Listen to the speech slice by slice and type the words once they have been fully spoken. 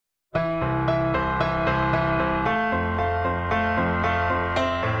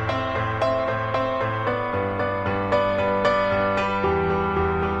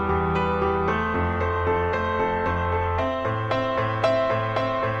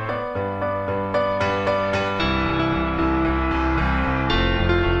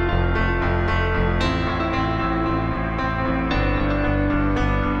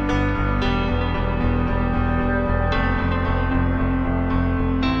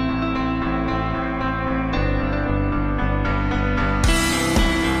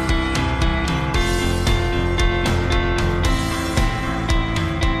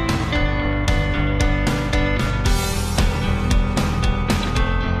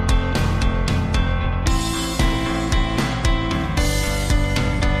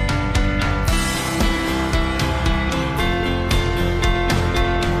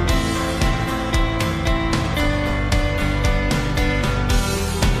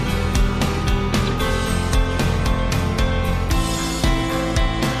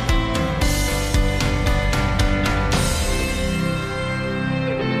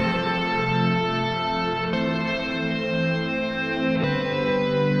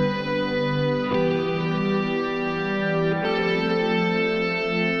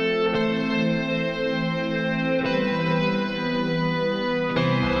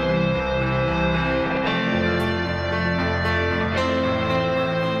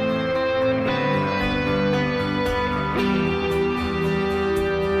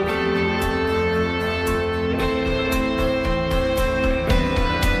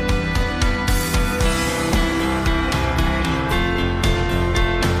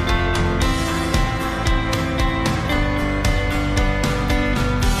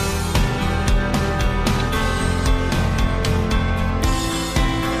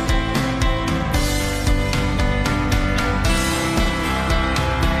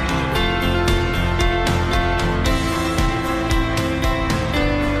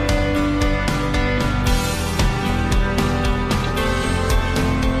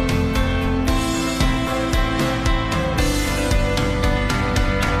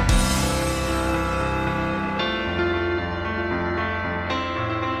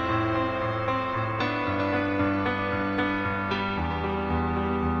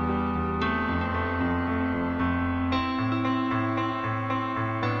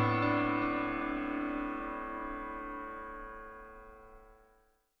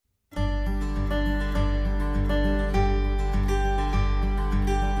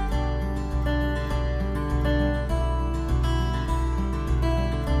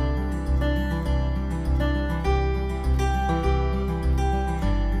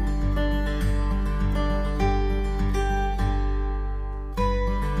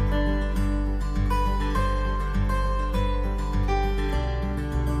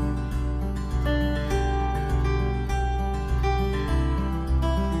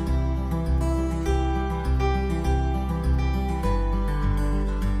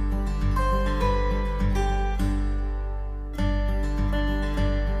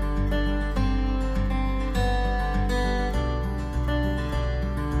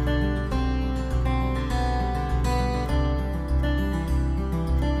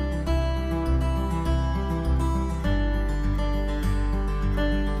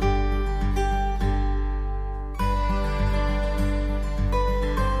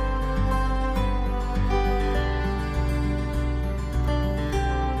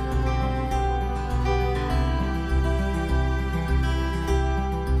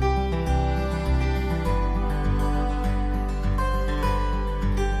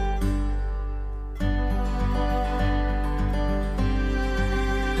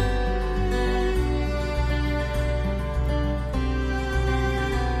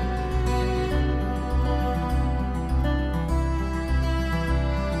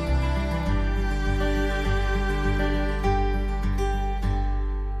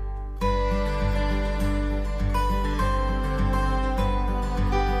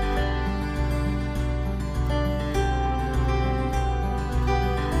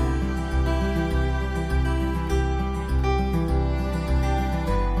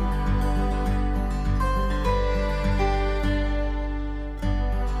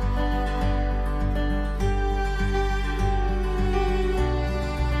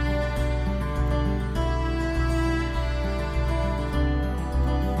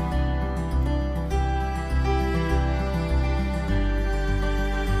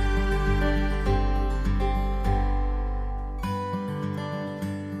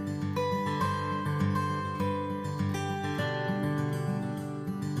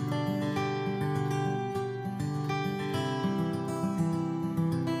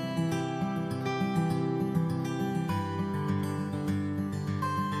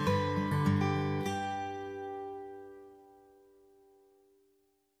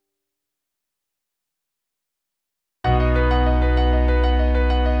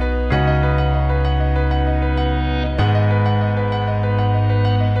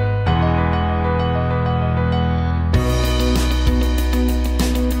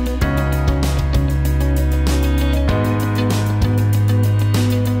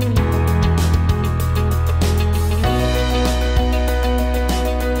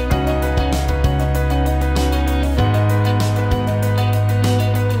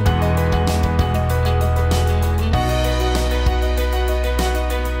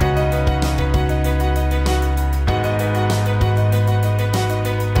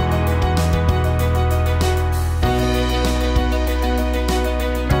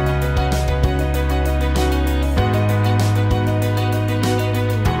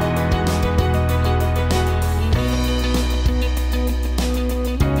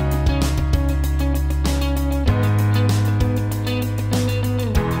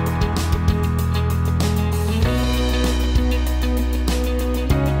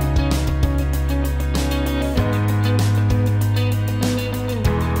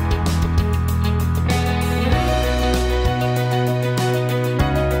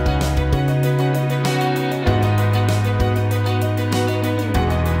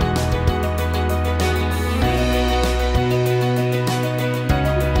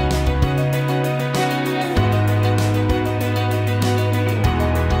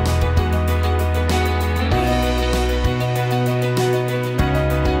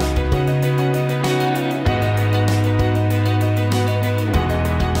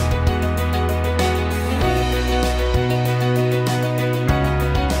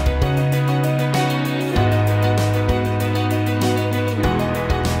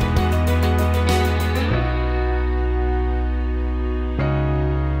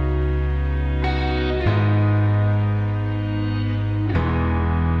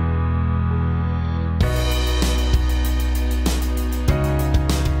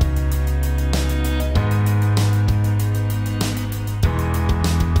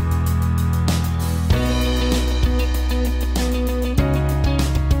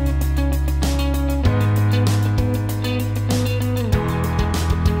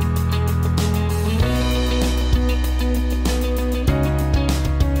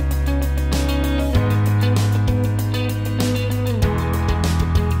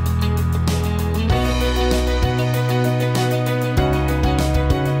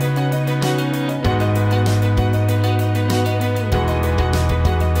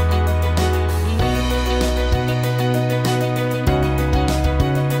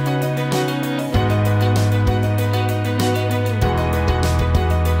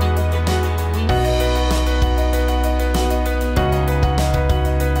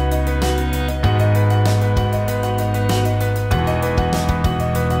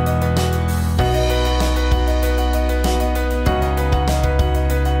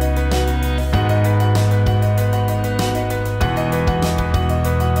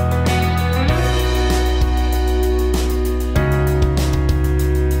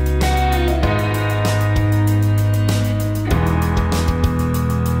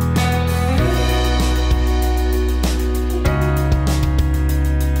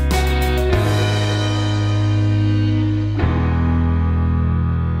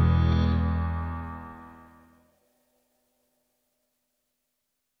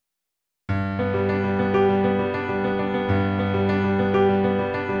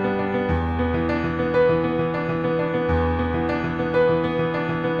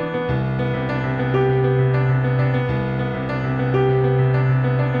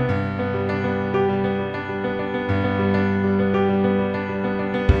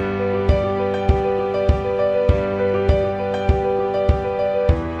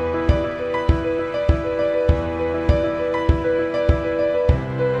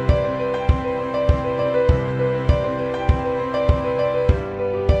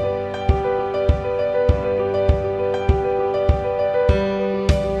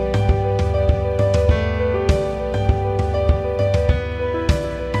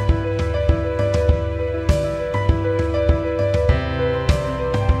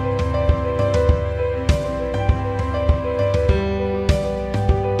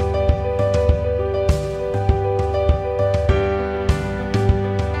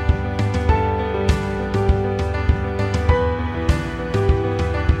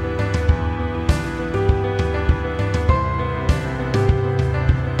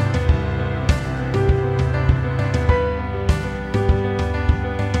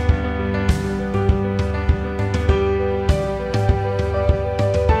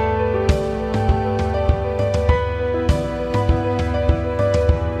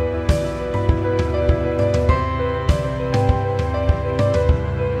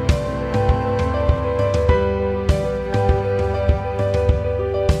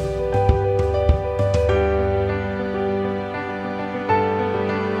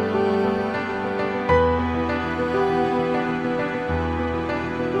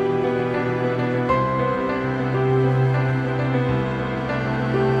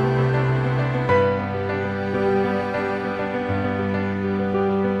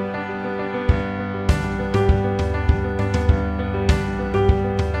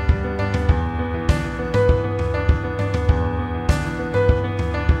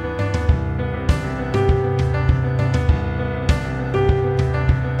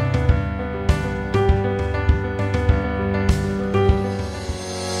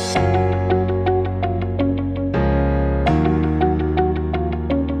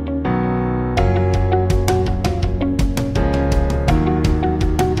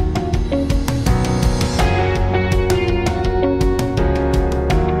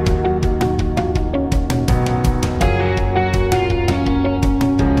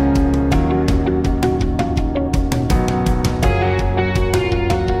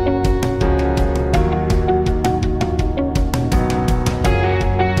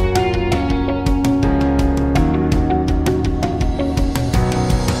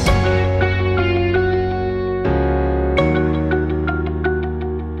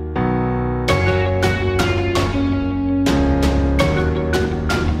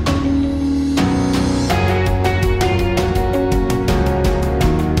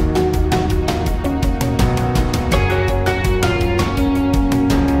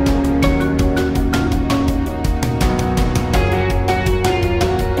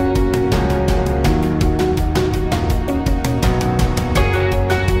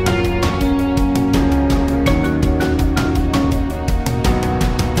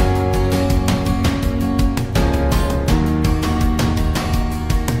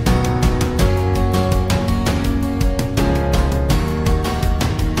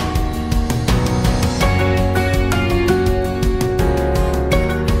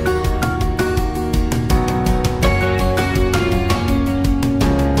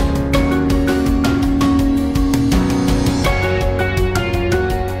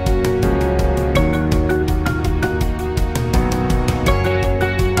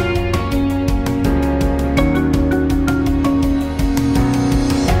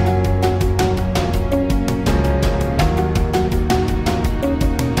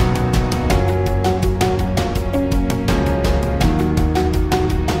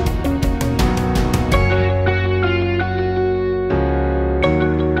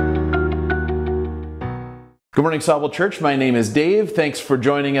Good morning, Sauble Church. My name is Dave. Thanks for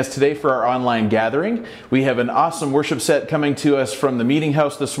joining us today for our online gathering. We have an awesome worship set coming to us from the meeting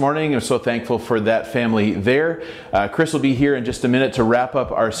house this morning. I'm so thankful for that family there. Chris will be here in just a minute to wrap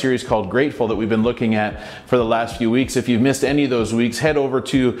up our series called Grateful that we've been looking at for the last few weeks. If you've missed any of those weeks, head over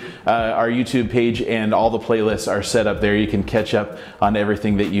to our YouTube page and all the playlists are set up there. You can catch up on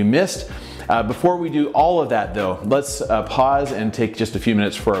everything that you missed. Before we do all of that though, let's pause and take just a few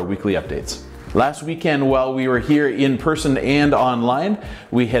minutes for our weekly updates. Last weekend, while we were here in person and online,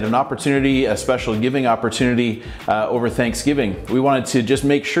 we had an opportunity, a special giving opportunity over Thanksgiving. We wanted to just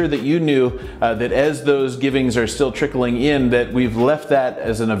make sure that you knew that as those givings are still trickling in, that we've left that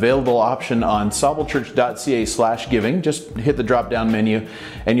as an available option on saublechurch.ca/giving. Just hit the drop-down menu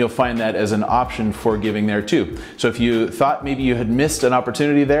and you'll find that as an option for giving there too. So if you thought maybe you had missed an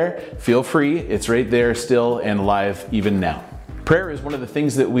opportunity there, feel free. It's right there still and live even now. Prayer is one of the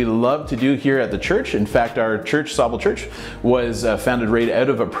things that we love to do here at the church. In fact, our church, Sauble Church, was founded right out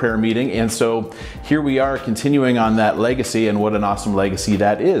of a prayer meeting. And so here we are continuing on that legacy, and what an awesome legacy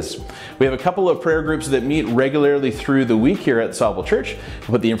that is. We have a couple of prayer groups that meet regularly through the week here at Sauble Church. I'll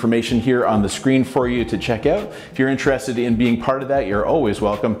put the information here on the screen for you to check out. If you're interested in being part of that, you're always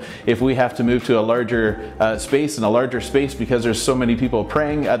welcome. If we have to move to a larger space because there's so many people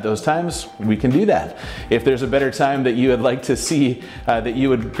praying at those times, we can do that. If there's a better time that you would like to see that you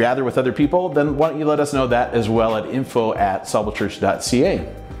would gather with other people, then why don't you let us know that as well at info@saublechurch.ca.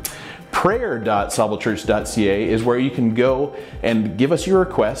 Prayer.saublechurch.ca is where you can go and give us your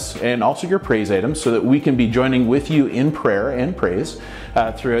requests and also your praise items so that we can be joining with you in prayer and praise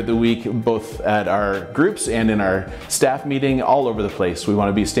throughout the week, both at our groups and in our staff meeting, all over the place. We want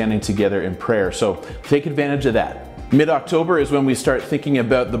to be standing together in prayer, so take advantage of that. Mid-October is when we start thinking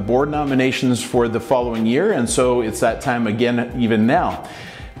about the board nominations for the following year, and so it's that time again even now.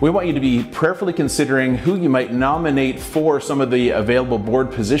 We want you to be prayerfully considering who you might nominate for some of the available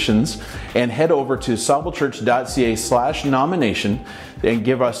board positions, and head over to saublechurch.ca/nomination and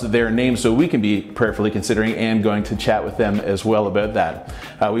give us their name so we can be prayerfully considering and going to chat with them as well about that.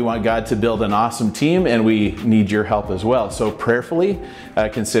 We want God to build an awesome team, and we need your help as well. So prayerfully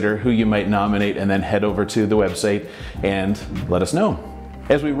consider who you might nominate, and then head over to the website and let us know.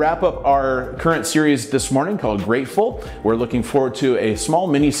 As we wrap up our current series this morning called Grateful, we're looking forward to a small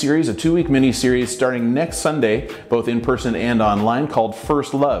mini-series, a 2-week mini-series starting next Sunday, both in person and online, called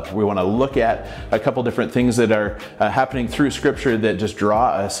First Love. We want to look at a couple different things that are happening through Scripture that just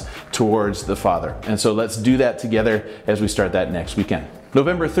draw us towards the Father. And so let's do that together as we start that next weekend.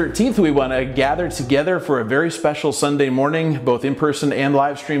 November 13th, we want to gather together for a very special Sunday morning, both in person and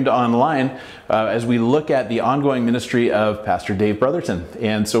live streamed online, as we look at the ongoing ministry of Pastor Dave Brotherton.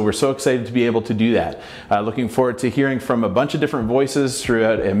 And so we're so excited to be able to do that. Looking forward to hearing from a bunch of different voices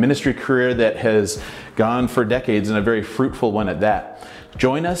throughout a ministry career that has gone for decades, and a very fruitful one at that.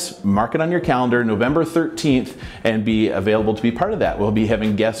 Join us, mark it on your calendar, November 13th, and be available to be part of that. We'll be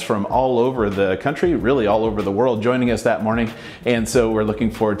having guests from all over the country, really all over the world, joining us that morning. And so we're looking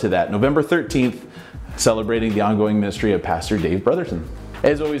forward to that. November 13th, celebrating the ongoing ministry of Pastor Dave Brotherton.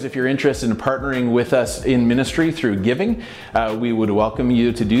 As always, if you're interested in partnering with us in ministry through giving, we would welcome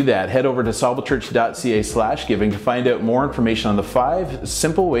you to do that. Head over to saublechurch.ca/giving to find out more information on the 5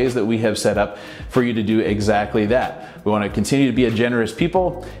 simple ways that we have set up for you to do exactly that. We want to continue to be a generous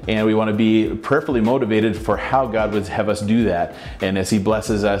people, and we want to be prayerfully motivated for how God would have us do that. And as He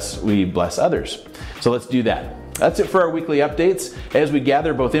blesses us, we bless others. So let's do that. That's it for our weekly updates. As we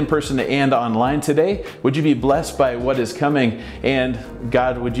gather both in person and online today, would you be blessed by what is coming? And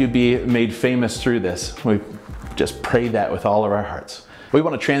God, would you be made famous through this? We just pray that with all of our hearts. We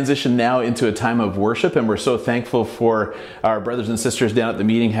want to transition now into a time of worship, and we're so thankful for our brothers and sisters down at the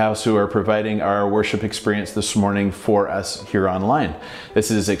meeting house who are providing our worship experience this morning for us here online. This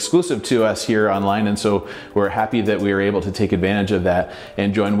is exclusive to us here online, and so we're happy that we are able to take advantage of that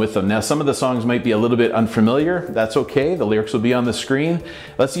and join with them. Now, some of the songs might be a little bit unfamiliar. That's okay. The lyrics will be on the screen.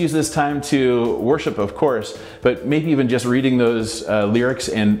 Let's use this time to worship, of course, but maybe even just reading those lyrics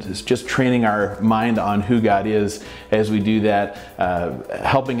and just training our mind on who God is as we do that,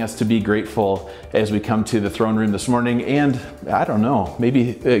 helping us to be grateful as we come to the throne room this morning. And I don't know,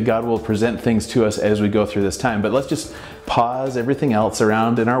 maybe God will present things to us as we go through this time, but let's just pause everything else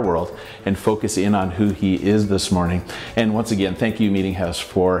around in our world and focus in on who He is this morning. And once again, thank you, Meeting House,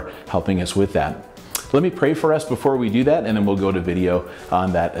 for helping us with that. Let me pray for us before we do that, and then we'll go to video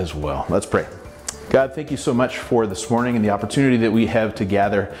on that as well. Let's pray. God, thank you so much for this morning and the opportunity that we have to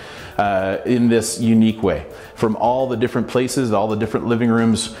gather in this unique way. From all the different places, all the different living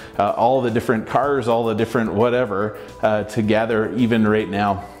rooms, all the different cars, all the different whatever, to gather even right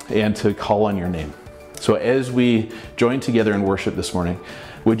now and to call on your name. So as we join together in worship this morning,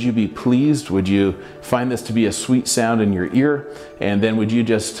 would you be pleased? Would you find this to be a sweet sound in your ear? And then would you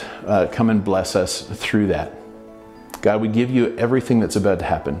just come and bless us through that? God, we give you everything that's about to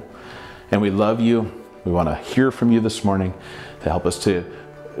happen. And we love you. We want to hear from you this morning to help us to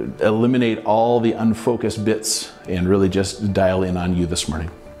eliminate all the unfocused bits and really just dial in on you this morning.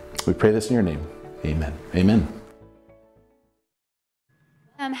 We pray this in your name. Amen. Amen.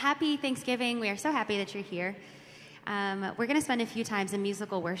 Happy Thanksgiving. We are so happy that you're here. We're going to spend a few times in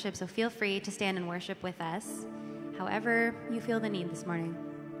musical worship, so feel free to stand and worship with us, however you feel the need this morning.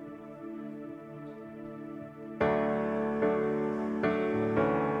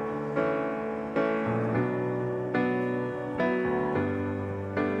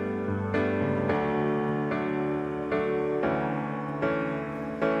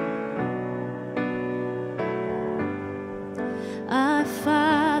 Our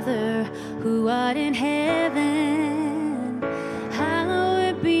Father, who art in heaven,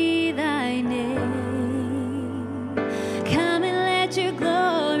 hallowed be thy name. Come and let your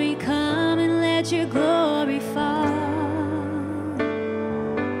glory come and let your glory fall.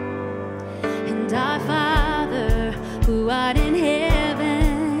 And our Father, who art in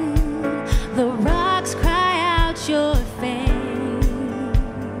heaven, the rocks cry out your fame.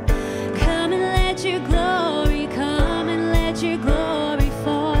 Come and let your glory come and let your glory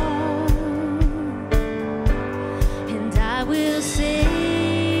fall. And I will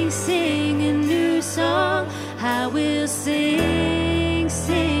sing, sing a new song. I will sing,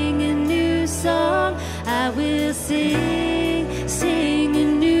 sing a new song. I will sing, sing a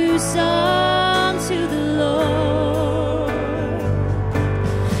new song to the Lord.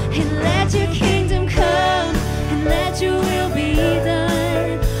 And let your kingdom come and let your will be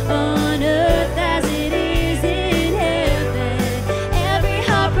done on earth as it is in heaven. Every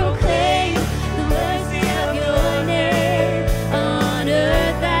heart proclaim the mercy of your name on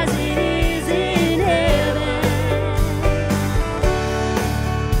earth as it is in heaven.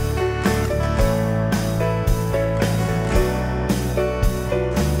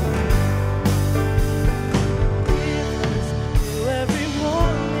 New every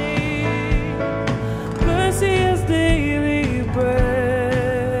morning, mercy is daily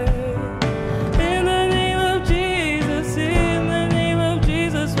bread. In the name of Jesus, in the name of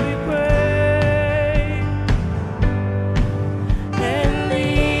Jesus we pray. And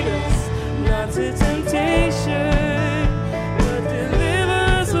lead us not to temptation, but deliver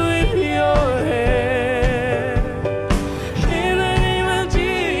us with your hand. In the name of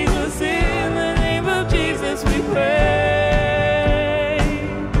Jesus, in the name of Jesus we pray.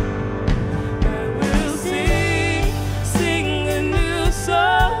 I will sing, sing a new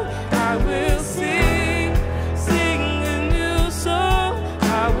song. I will sing, sing a new song.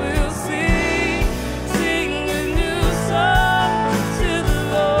 I will sing, sing a new song to the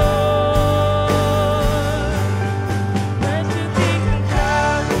Lord. Let your kingdom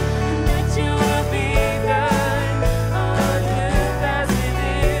come and let your will be done on earth as it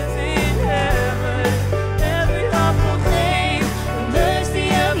is in heaven. Every heart proclaim the mercy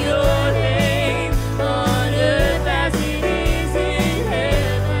of your name on earth as it is in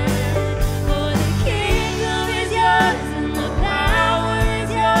heaven. For the kingdom is yours and the power is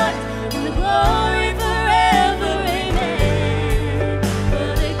yours and the glory forever. Amen.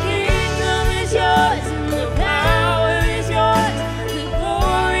 For the kingdom is yours and the power is yours and the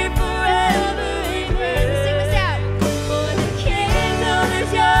glory forever. Amen. Sing this out. For the kingdom is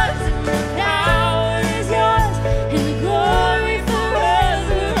yours and the power is yours and the glory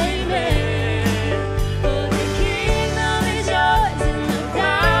forever. Amen. For the kingdom is yours and the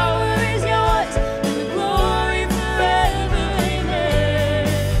power is yours and the glory forever. Amen.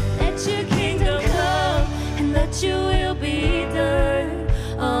 Let your kingdom come and let your will be done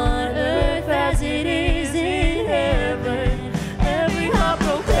on earth as it is in heaven. Every heart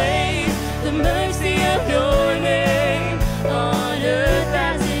proclaim the mercy of your name on earth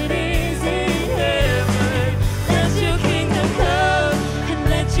as it is in heaven. Let your kingdom come and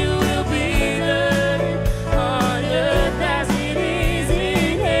let your will be done on earth as it is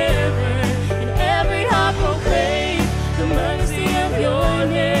in heaven. And every heart proclaim the mercy of your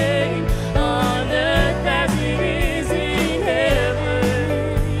name on earth as it is in heaven.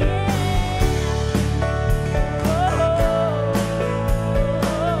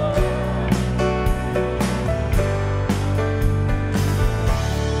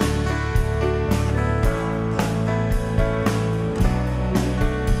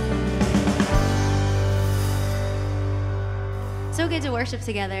 So good to worship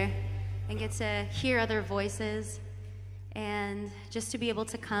together and get to hear other voices And just to be able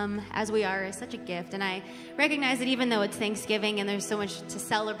to come as we are is such a gift. And I recognize that even though it's Thanksgiving and there's so much to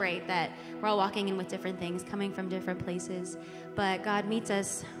celebrate, that we're all walking in with different things, coming from different places. But God meets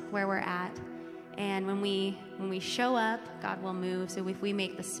us where we're at. And when we show up, God will move. So if we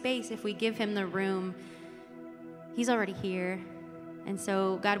make the space, if we give him the room, he's already here. And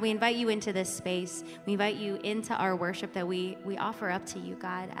so, God, we invite you into this space. We invite you into our worship that we offer up to you,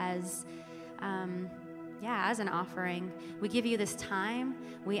 God, as an offering. We give you this time.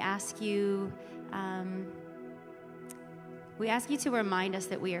 We ask you to remind us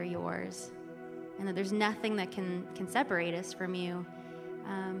that we are yours and that there's nothing that can separate us from you.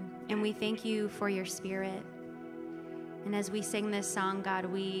 And we thank you for your Spirit. And as we sing this song, God,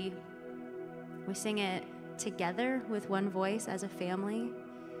 we sing it together with one voice as a family,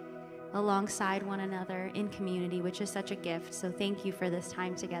 alongside one another in community, which is such a gift. So thank you for this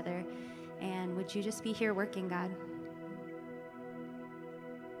time together. And would you just be here working, God?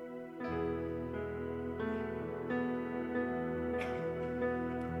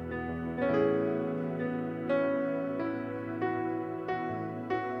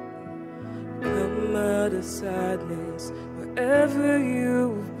 Come out of sadness wherever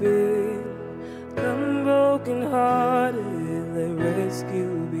you've been. Come broken-hearted, let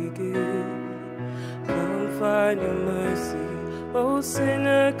rescue begin. Come find your mercy, oh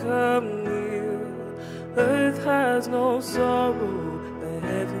sinner, come near. Earth has no sorrow that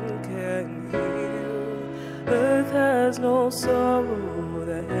heaven can heal. Earth has no sorrow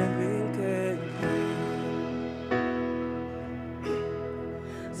that heaven can heal.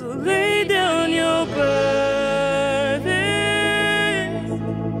 So lay down your burden.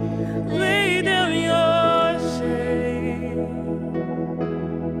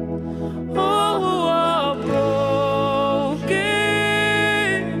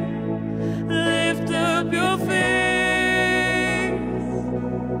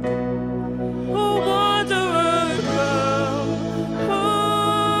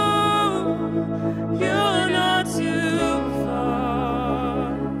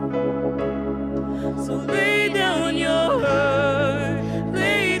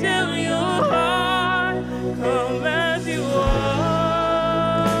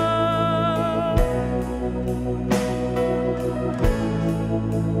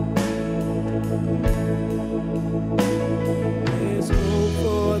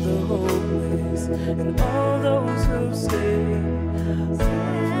 And all those who stay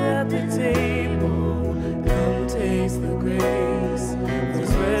at the table, come taste the grace.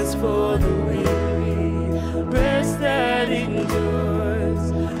 There's rest for the weary, rest that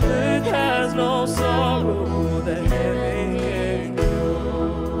endures. Earth has no sorrow that heaven can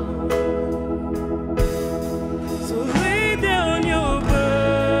cure. So lay down your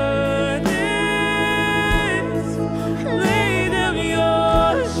burdens, lay down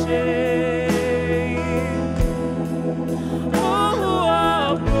your shame.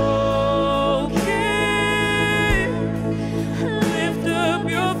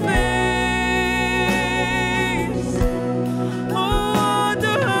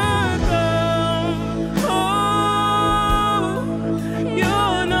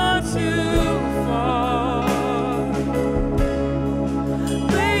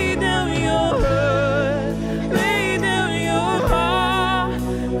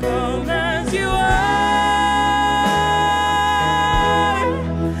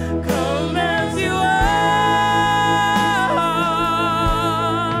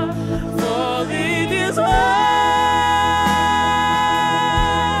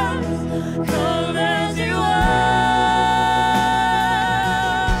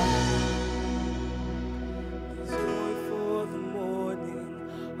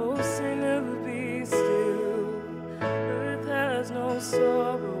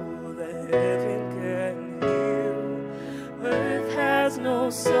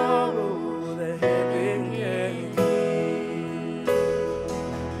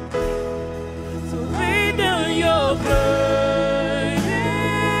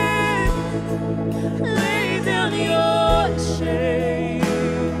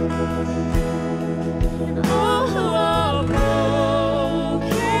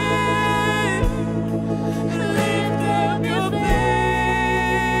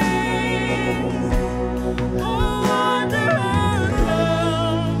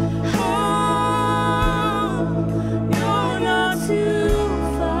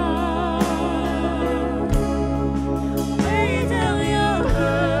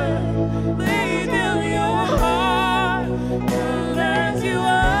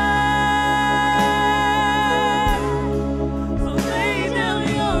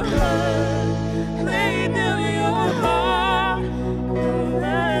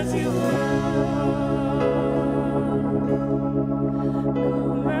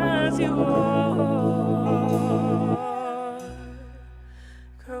 you are.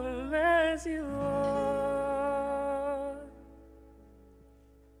 Come as you are.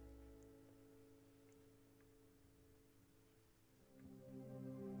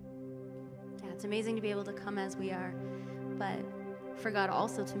 Yeah, it's amazing to be able to come as we are, but for God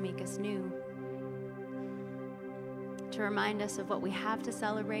also to make us new. To remind us of what we have to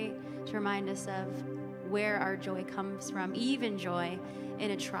celebrate, to remind us of where our joy comes from, even joy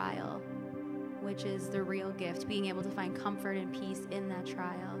in a trial, which is the real gift, being able to find comfort and peace in that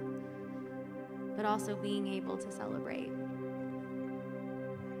trial, but also being able to celebrate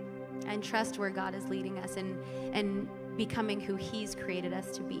and trust where God is leading us and becoming who He's created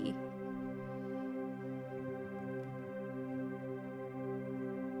us to be.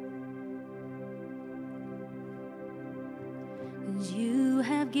 You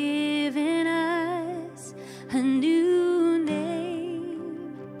have given us a new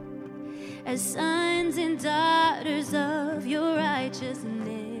name as sons and daughters of your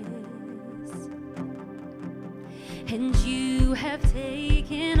righteousness, and you have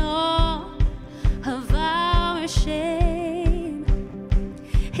taken all of our shame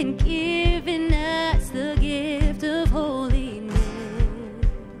and given us the gift of holiness.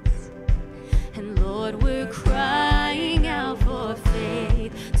 And Lord, we're crying out for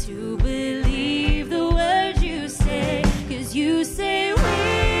faith to believe the words you say, 'cause you say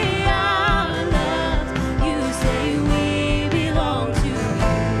we are loved, you say we belong to you.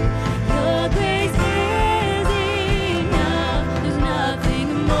 Your grace is enough, there's nothing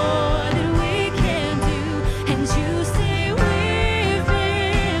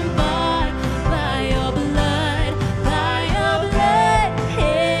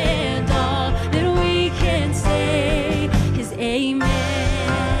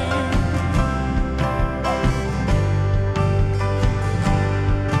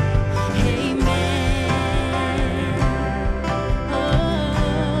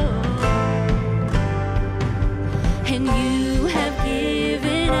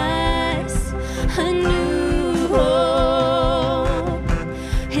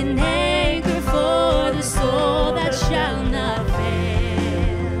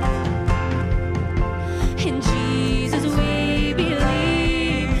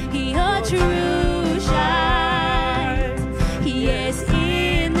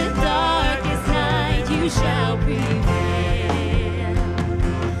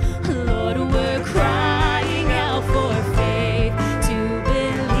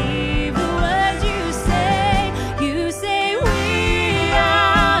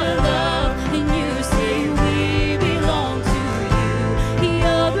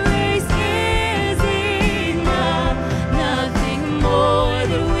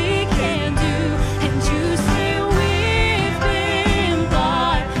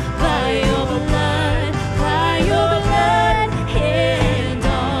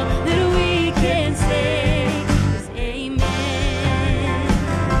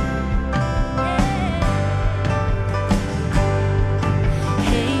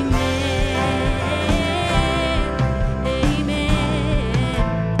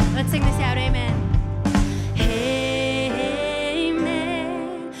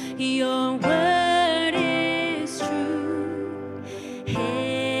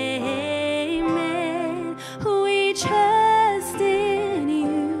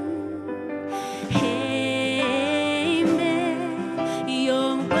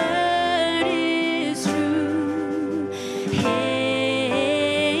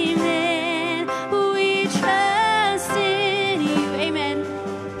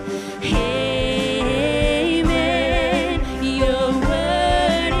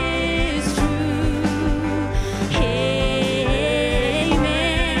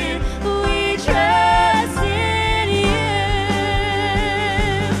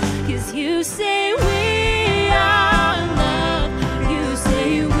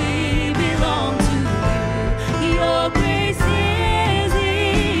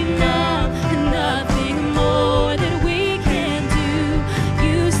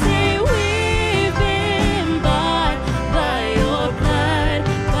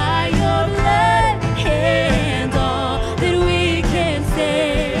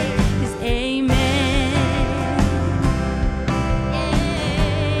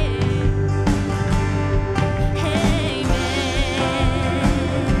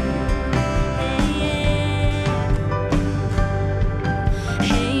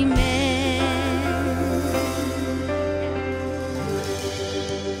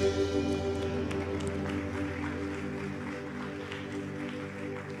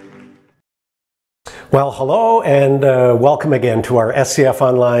Well, hello and welcome again to our SCF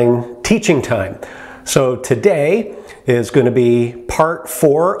Online teaching time. So today is going to be part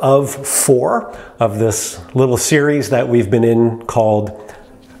 4 of this little series that we've been in called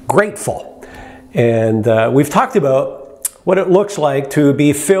Grateful. And we've talked about what it looks like to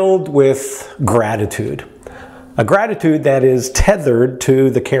be filled with gratitude. A gratitude that is tethered to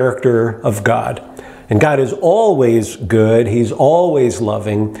the character of God. And God is always good. He's always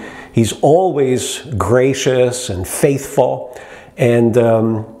loving. He's always gracious and faithful. And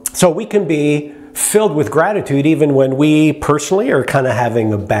so we can be filled with gratitude even when we personally are kind of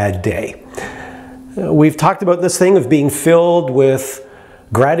having a bad day. We've talked about this thing of being filled with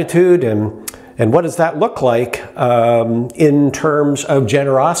gratitude and what does that look like in terms of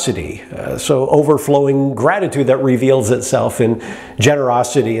generosity? So overflowing gratitude that reveals itself in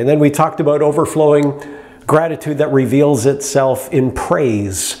generosity. And then we talked about overflowing gratitude that reveals itself in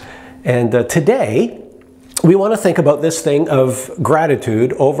praise. And today, we want to think about this thing of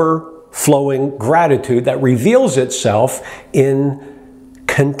gratitude, overflowing gratitude that reveals itself in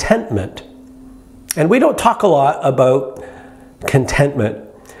contentment. And we don't talk a lot about contentment.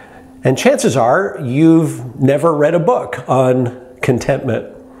 And chances are you've never read a book on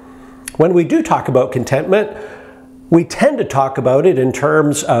contentment. When we do talk about contentment, we tend to talk about it in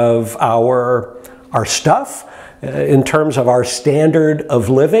terms of our stuff, in terms of our standard of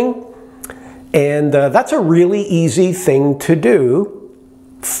living. And that's a really easy thing to do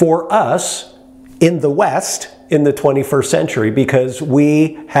for us in the West in the 21st century because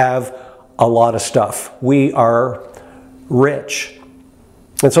we have a lot of stuff. We are rich.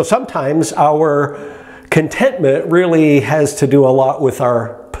 And so sometimes our contentment really has to do a lot with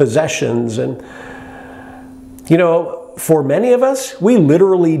our possessions. And, you know, for many of us, we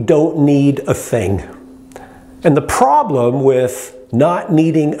literally don't need a thing. And the problem with not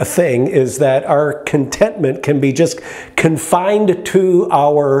needing a thing is that our contentment can be just confined to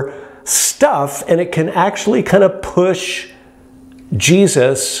our stuff, and it can actually kind of push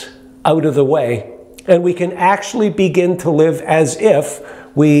Jesus out of the way. And we can actually begin to live as if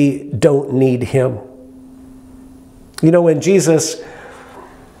we don't need him. You know, when Jesus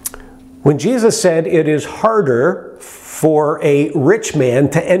said it is harder for a rich man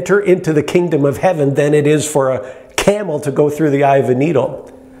to enter into the kingdom of heaven than it is for a camel to go through the eye of a needle,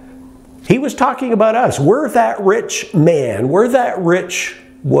 he was talking about us. We're that rich man. We're that rich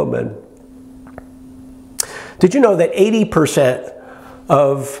woman. Did you know that 80%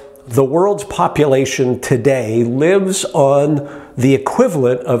 of the world's population today lives on the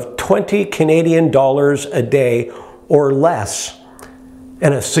equivalent of 20 Canadian dollars a day or less?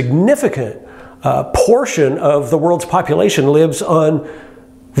 And a significant portion of the world's population lives on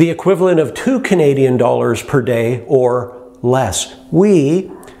the equivalent of 2 Canadian dollars per day or less.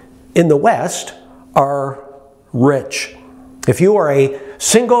 We in the West are rich. If you are a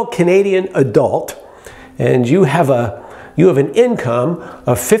single Canadian adult and you have an income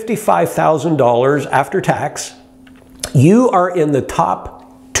of $55,000 after tax, you are in the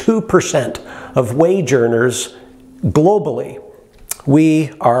top 2% of wage earners globally.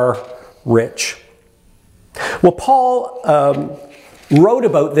 We are rich. Well, Paul wrote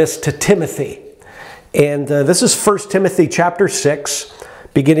about this to Timothy. And this is 1 Timothy chapter 6,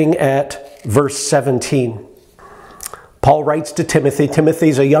 beginning at verse 17. Paul writes to Timothy.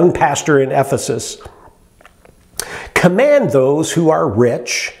 Timothy's a young pastor in Ephesus. Command those who are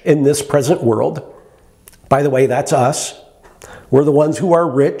rich in this present world. By the way, that's us. We're the ones who are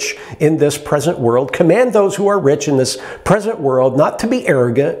rich in this present world. Command those who are rich in this present world not to be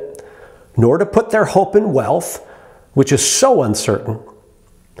arrogant, nor to put their hope in wealth, which is so uncertain,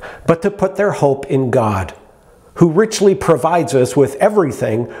 but to put their hope in God, who richly provides us with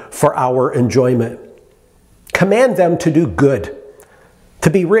everything for our enjoyment. Command them to do good, to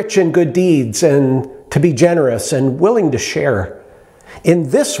be rich in good deeds, and to be generous and willing to share. In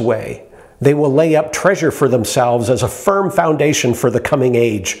this way, they will lay up treasure for themselves as a firm foundation for the coming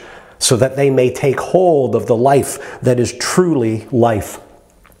age, so that they may take hold of the life that is truly life.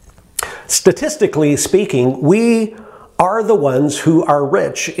 Statistically speaking, we are the ones who are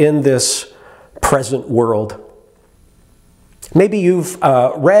rich in this present world. Maybe you've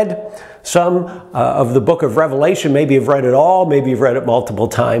read some of the book of Revelation. Maybe you've read it all. Maybe you've read it multiple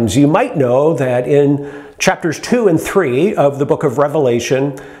times. You might know that in chapters 2 and 3 of the book of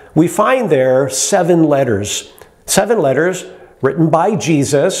Revelation, we find there 7 letters. 7 letters written by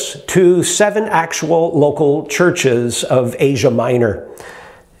Jesus to 7 actual local churches of Asia Minor.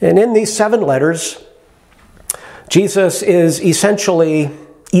 And in these 7 letters, Jesus is essentially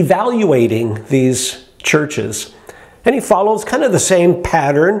evaluating these churches. And he follows kind of the same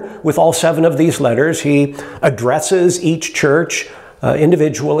pattern with all 7 of these letters. He addresses each church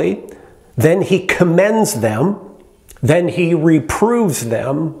individually. Then he commends them. Then he reproves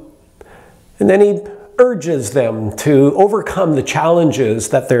them. And then he urges them to overcome the challenges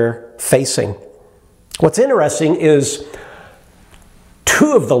that they're facing. What's interesting is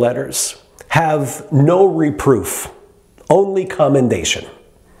 2 of the letters have no reproof, only commendation.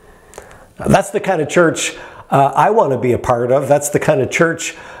 Now, that's the kind of church I want to be a part of. That's the kind of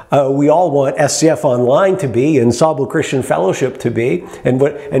church we all want SCF Online to be and Sauble Christian Fellowship to be. And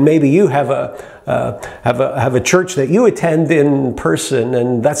maybe you have a church that you attend in person,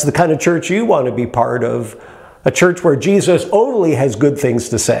 and that's the kind of church you want to be part of, a church where Jesus only has good things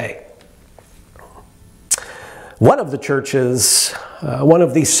to say. One of the churches, one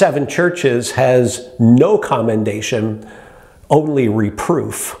of these 7 churches has no commendation, only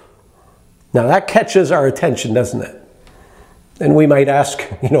reproof. Now that catches our attention, doesn't it? And we might ask,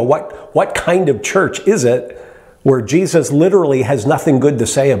 what kind of church is it where Jesus literally has nothing good to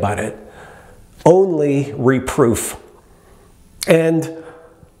say about it? Only reproof. And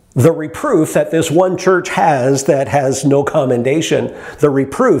the reproof that this one church has that has no commendation, the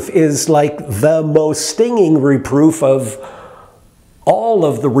reproof is like the most stinging reproof of all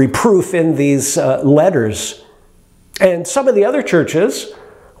of the reproof in these letters. And some of the other churches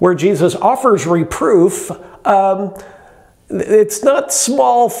where Jesus offers reproof, it's not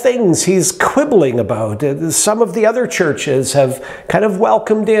small things he's quibbling about. Some of the other churches have kind of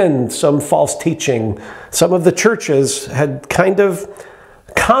welcomed in some false teaching. Some of the churches had kind of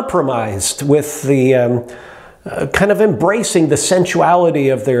compromised with the kind of embracing the sensuality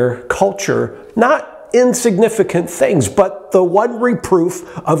of their culture. Not insignificant things, but the one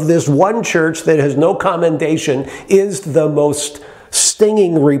reproof of this one church that has no commendation is the most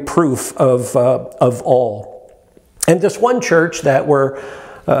stinging reproof of all. And this one church that we're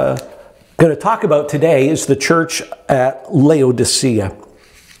going to talk about today is the church at Laodicea.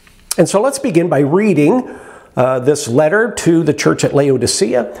 And so let's begin by reading this letter to the church at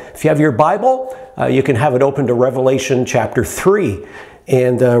Laodicea. If you have your Bible, you can have it open to Revelation chapter 3.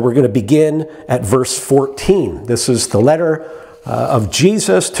 And we're going to begin at verse 14. This is the letter of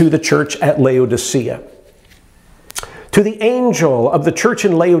Jesus to the church at Laodicea. To the angel of the church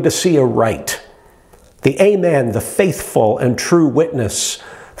in Laodicea write, the Amen, the faithful and true witness,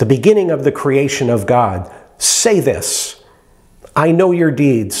 the beginning of the creation of God, say this, I know your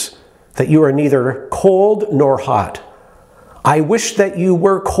deeds, that you are neither cold nor hot. I wish that you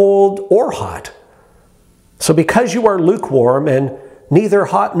were cold or hot. So because you are lukewarm and neither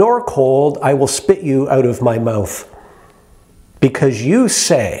hot nor cold, I will spit you out of my mouth. Because you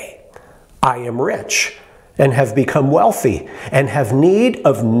say, I am rich and have become wealthy and have need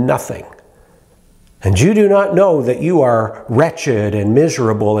of nothing. And you do not know that you are wretched and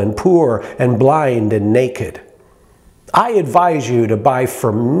miserable and poor and blind and naked. I advise you to buy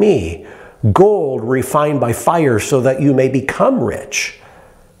from me gold refined by fire so that you may become rich,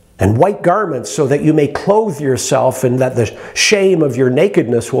 and white garments so that you may clothe yourself and that the shame of your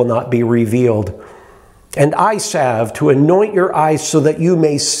nakedness will not be revealed. And eye salve to anoint your eyes so that you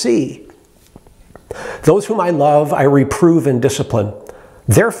may see. Those whom I love, I reprove and discipline.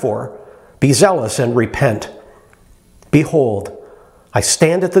 Therefore, be zealous and repent. Behold, I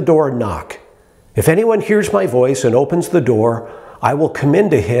stand at the door and knock. If anyone hears my voice and opens the door, I will come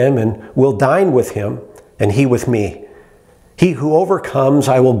into him and will dine with him, and he with me. He who overcomes,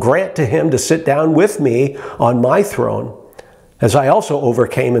 I will grant to him to sit down with me on my throne, as I also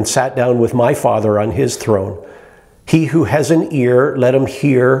overcame and sat down with my Father on his throne. He who has an ear, let him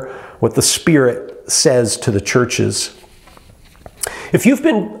hear what the Spirit says to the churches. If you've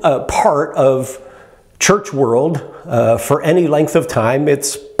been a part of church world for any length of time,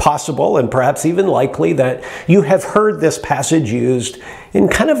 it's possible and perhaps even likely that you have heard this passage used in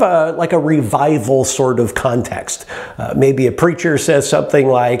kind of like a revival sort of context. Maybe a preacher says something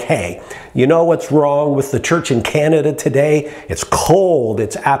like, hey, you know what's wrong with the church in Canada today? It's cold,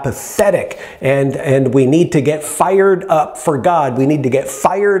 it's apathetic, and we need to get fired up for God. We need to get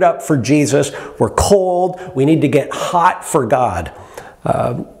fired up for Jesus. We're cold, we need to get hot for God.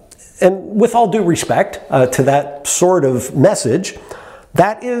 And with all due respect to that sort of message,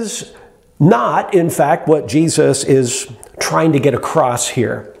 that is not, in fact, what Jesus is trying to get across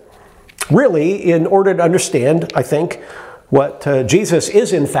here. Really, in order to understand, I think, what Jesus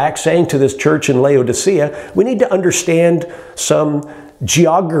is, in fact, saying to this church in Laodicea, we need to understand some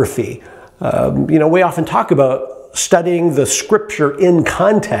geography. We often talk about studying the scripture in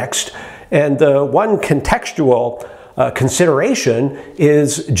context, and one contextual consideration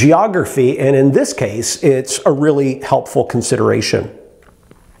is geography, and in this case, it's a really helpful consideration.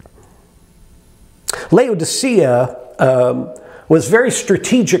 Laodicea was very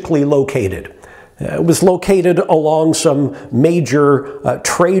strategically located. It was located along some major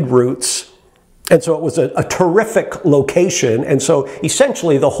trade routes, and so it was a terrific location, and so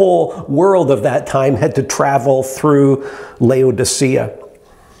essentially the whole world of that time had to travel through Laodicea.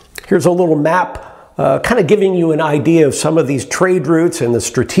 Here's a little map kind of giving you an idea of some of these trade routes and the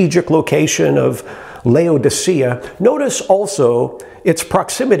strategic location of Laodicea. Notice also its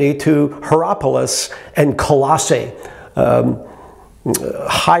proximity to Hierapolis and Colossae.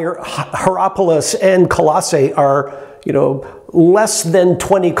 Hierapolis and Colossae are, less than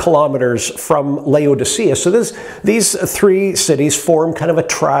 20 kilometers from Laodicea. So these three cities form kind of a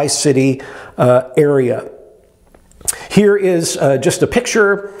tri-city area. Here is just a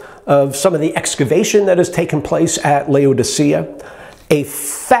picture of some of the excavation that has taken place at Laodicea. A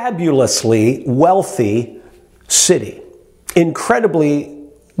fabulously wealthy city, incredibly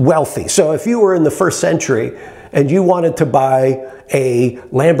wealthy. So if you were in the first century and you wanted to buy a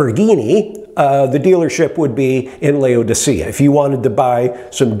Lamborghini, the dealership would be in Laodicea. If you wanted to buy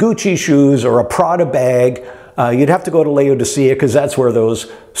some Gucci shoes or a Prada bag, you'd have to go to Laodicea because that's where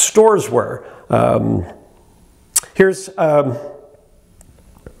those stores were.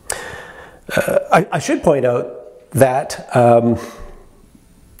 I should point out that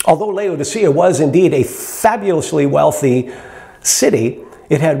although Laodicea was indeed a fabulously wealthy city,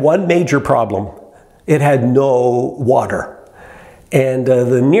 it had one major problem. It had no water. And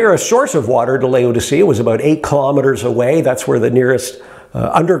the nearest source of water to Laodicea was about 8 kilometers away. That's where the nearest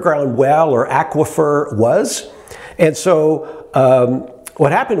underground well or aquifer was. And so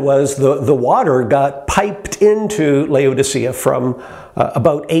what happened was the water got piped into Laodicea from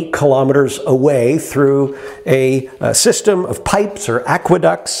about 8 kilometers away through a system of pipes or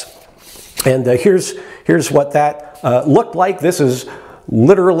aqueducts. And here's what that looked like. This is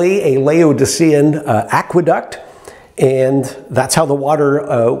literally a Laodicean aqueduct. And that's how the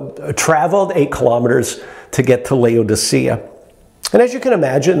water traveled 8 kilometers to get to Laodicea. And as you can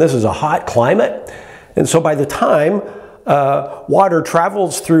imagine, this is a hot climate. And so by the time water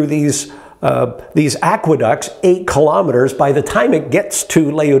travels through these aqueducts 8 kilometers, by the time it gets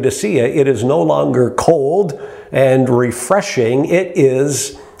to Laodicea, it is no longer cold and refreshing. It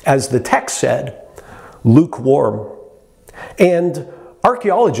is, as the text said, lukewarm. And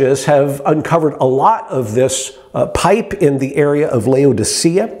archaeologists have uncovered a lot of this pipe in the area of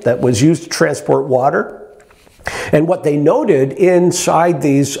Laodicea that was used to transport water. And what they noted inside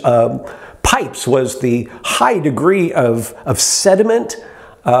these pipes was the high degree of sediment.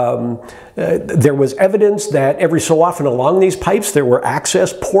 There was evidence that every so often along these pipes there were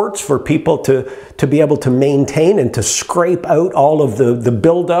access ports for people to be able to maintain and to scrape out all of the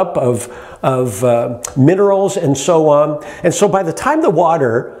buildup of minerals and so on. And so by the time the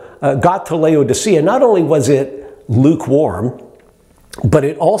water got to Laodicea, not only was it lukewarm, but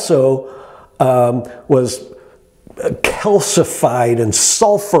it also was calcified and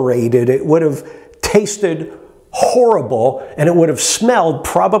sulfurated. It would have tasted horrible, and it would have smelled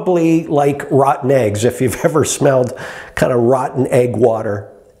probably like rotten eggs, if you've ever smelled kind of rotten egg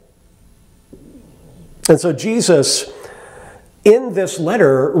water. And so Jesus, in this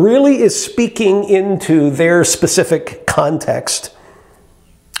letter, really is speaking into their specific context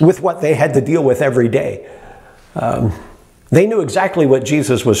with what they had to deal with every day. They knew exactly what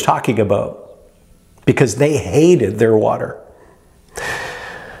Jesus was talking about because they hated their water.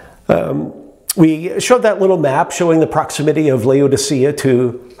 We showed that little map showing the proximity of Laodicea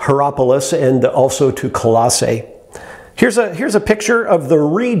to Hierapolis and also to Colossae. Here's a picture of the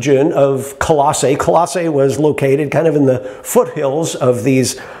region of Colossae. Colossae was located kind of in the foothills of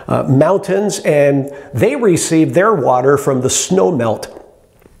these mountains, and they received their water from the snow melt.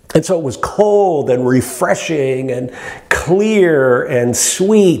 And so it was cold and refreshing and clear and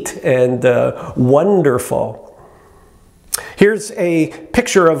sweet and wonderful. Here's a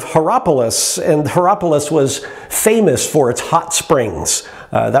picture of Hierapolis, and Hierapolis was famous for its hot springs.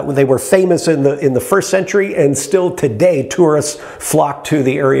 They were famous in the first century, and still today tourists flock to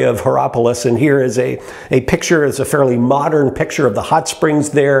the area of Hierapolis. And here is a picture, it's a fairly modern picture of the hot springs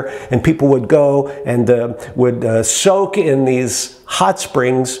there, and people would go and would soak in these hot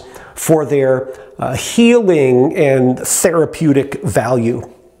springs for their healing and therapeutic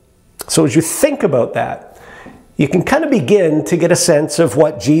value. So as you think about that, you can kind of begin to get a sense of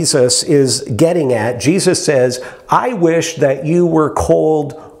what Jesus is getting at. Jesus says, I wish that you were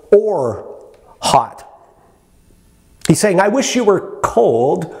cold or hot. He's saying, I wish you were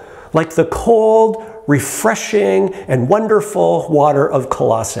cold, like the cold, refreshing and wonderful water of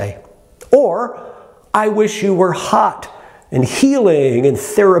Colossae. Or, I wish you were hot and healing and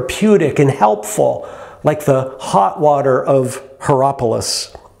therapeutic and helpful, like the hot water of Wrapup.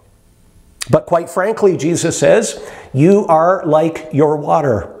 But quite frankly, Jesus says, you are like your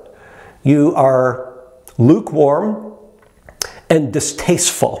water. You are lukewarm and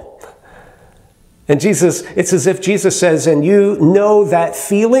distasteful. And it's as if Jesus says, and you know that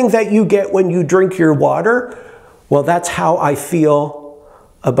feeling that you get when you drink your water? Well, that's how I feel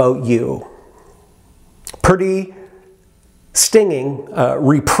about you. Pretty stinging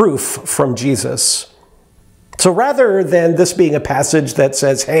reproof from Jesus. So rather than this being a passage that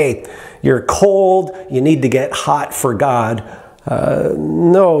says, hey, you're cold, you need to get hot for God,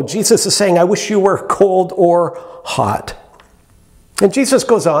 no, Jesus is saying, I wish you were cold or hot. And Jesus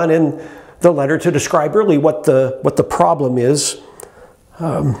goes on in the letter to describe really what the problem is.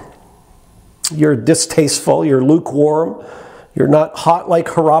 You're distasteful, you're lukewarm, you're not hot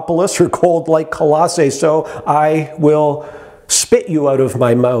like Wrapup or cold like Colossae, so I will spit you out of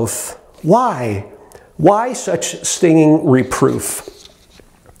my mouth. Why? Why such stinging reproof?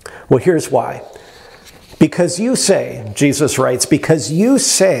 Well, here's why. Because you say, Jesus writes, because you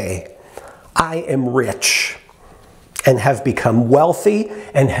say, I am rich and have become wealthy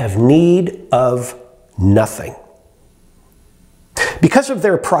and have need of nothing. Because of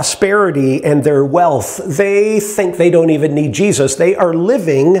their prosperity and their wealth, they think they don't even need Jesus. They are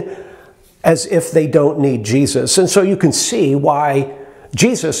living as if they don't need Jesus. And so you can see why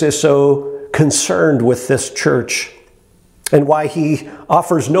Jesus is so concerned with this church and why he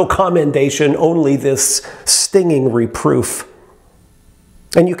offers no commendation, only this stinging reproof.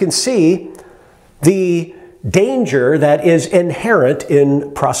 And you can see the danger that is inherent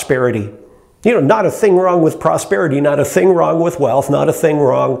in prosperity. You know, not a thing wrong with prosperity, not a thing wrong with wealth, not a thing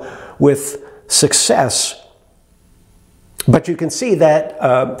wrong with success. But you can see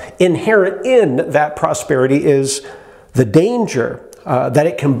that inherent in that prosperity is the danger that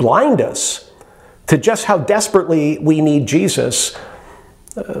it can blind us to just how desperately we need Jesus.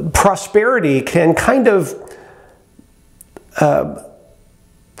 Prosperity can kind of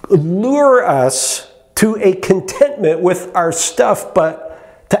lure us to a contentment with our stuff, but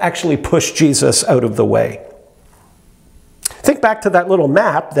to actually push Jesus out of the way. Think back to that little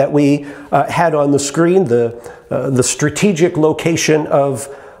map that we had on the screen, the strategic location of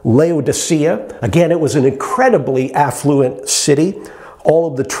Laodicea. Again, it was an incredibly affluent city. All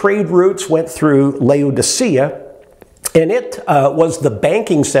of the trade routes went through Laodicea, and it was the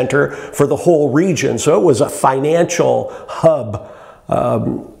banking center for the whole region. So it was a financial hub.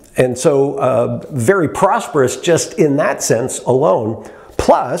 And so very prosperous just in that sense alone.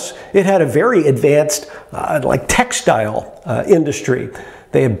 Plus, it had a very advanced like textile industry.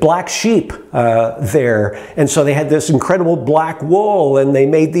 They had black sheep there, and so they had this incredible black wool, and they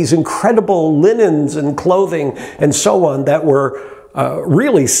made these incredible linens and clothing and so on that were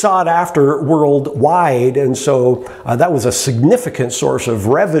really sought after worldwide. And so that was a significant source of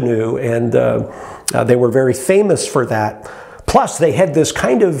revenue, and they were very famous for that. Plus, they had this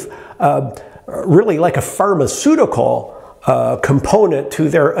kind of really like a pharmaceutical component to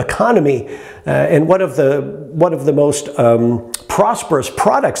their economy, and one of the most prosperous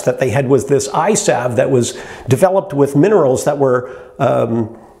products that they had was this eye salve that was developed with minerals that were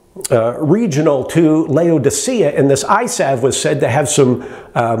regional to Laodicea, and this eye salve was said to have some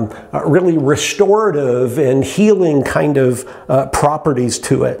really restorative and healing kind of properties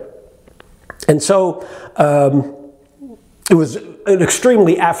to it. And so it was an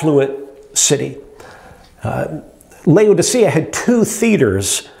extremely affluent city. Laodicea had 2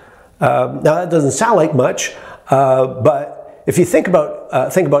 theaters. Now that doesn't sound like much, but if you think about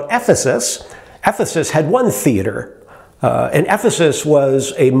Ephesus, Ephesus had 1 theater, and Ephesus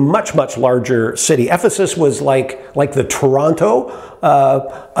was a much larger city. Ephesus was like the Toronto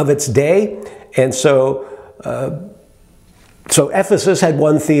of its day, and so Ephesus had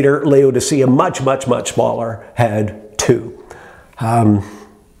 1 theater. Laodicea, much smaller, had 2.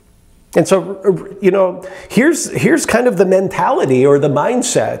 And so, you know, here's kind of the mentality or the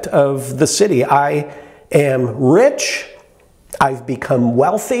mindset of the city. I am rich, I've become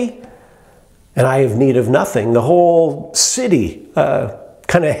wealthy, and I have need of nothing. The whole city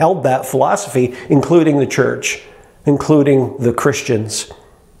kind of held that philosophy, including the church, including the Christians.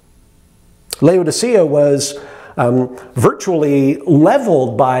 Laodicea was virtually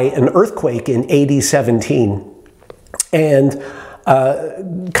leveled by an earthquake in AD 17. And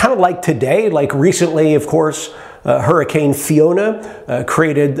kind of like today, like recently, of course, Hurricane Fiona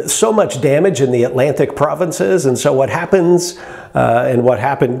created so much damage in the Atlantic provinces. And so what happens, and what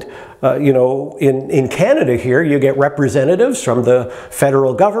happened, in Canada here, you get representatives from the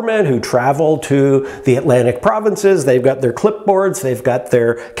federal government who travel to the Atlantic provinces. They've got their clipboards, they've got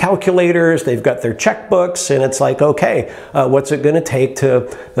their calculators, they've got their checkbooks, and it's like, okay, what's it going to take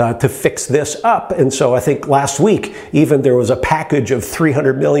to fix this up? And so I think last week, even there was a package of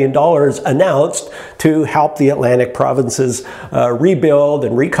 $300 million announced to help the Atlantic provinces rebuild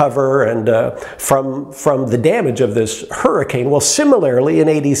and recover and from the damage of this hurricane. Well, similarly, in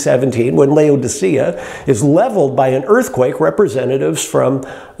AD 17, when Laodicea is leveled by an earthquake, representatives from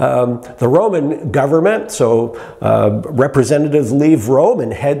the Roman government, so representatives leave Rome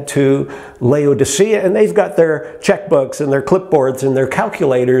and head to Laodicea, and they've got their checkbooks and their clipboards and their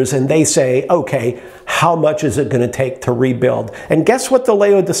calculators, and they say, okay, how much is it going to take to rebuild? And guess what the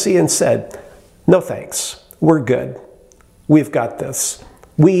Laodiceans said? No thanks. We're good. We've got this.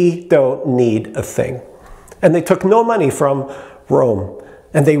 We don't need a thing. And they took no money from Rome.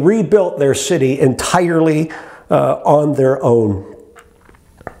 And they rebuilt their city entirely on their own.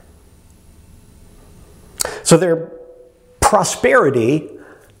 So their prosperity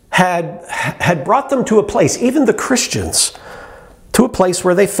had brought them to a place, even the Christians, to a place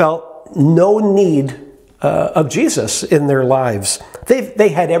where they felt no need of Jesus in their lives. They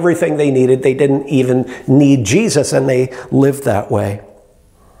had everything they needed. They didn't even need Jesus, and they lived that way.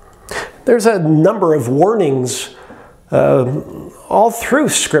 There's a number of warnings all through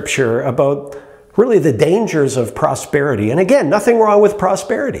Scripture about really the dangers of prosperity. And again, nothing wrong with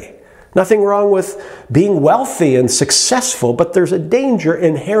prosperity. Nothing wrong with being wealthy and successful, but there's a danger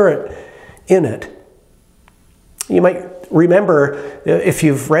inherent in it. You might remember, if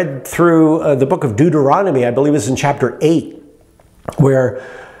you've read through the book of Deuteronomy, I believe it's in chapter 8, where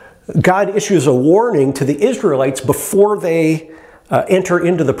God issues a warning to the Israelites before they enter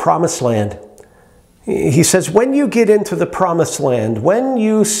into the promised land. He says, when you get into the promised land, when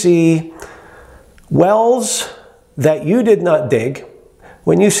you see wells that you did not dig,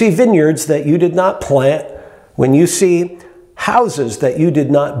 when you see vineyards that you did not plant, when you see houses that you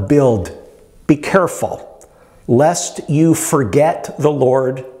did not build, be careful, lest you forget the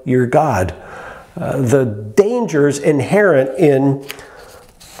Lord your God. The dangers inherent in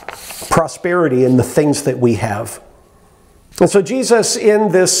prosperity and the things that we have. And so Jesus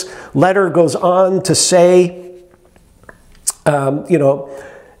in this letter goes on to say,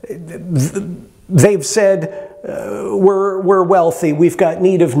 they've said, we're wealthy, we've got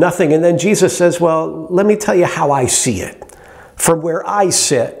need of nothing. And then Jesus says, well, let me tell you how I see it. From where I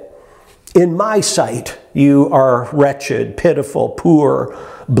sit, in my sight, you are wretched, pitiful, poor,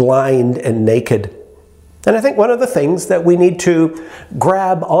 blind, and naked. And I think one of the things that we need to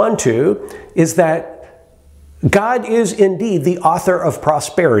grab onto is that God is indeed the author of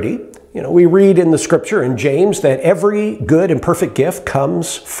prosperity. You know, we read in the Scripture in James that every good and perfect gift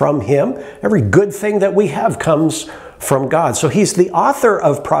comes from Him. Every good thing that we have comes from God. So He's the author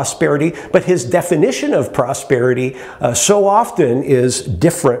of prosperity, but His definition of prosperity so often is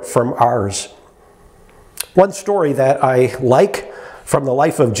different from ours. One story that I like from the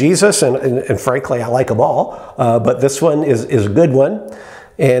life of Jesus, and frankly I like them all, but this one is a good one.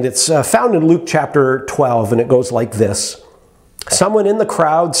 And it's found in Luke chapter 12, and it goes like this. Someone in the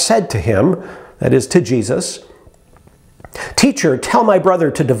crowd said to him, that is to Jesus, "Teacher, tell my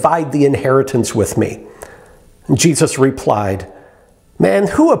brother to divide the inheritance with me." And Jesus replied, "Man,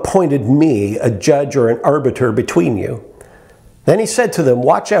 who appointed me a judge or an arbiter between you?" Then he said to them,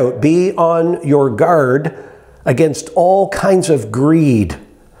 "Watch out, be on your guard against all kinds of greed.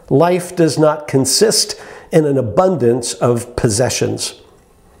 Life does not consist in an abundance of possessions."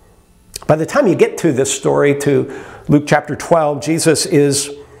 By the time you get to this story, to Luke chapter 12, Jesus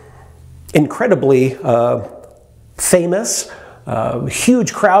is incredibly famous.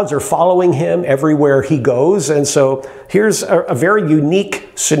 Huge crowds are following him everywhere he goes. And so here's a very unique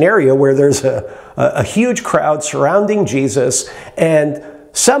scenario where there's a huge crowd surrounding Jesus. And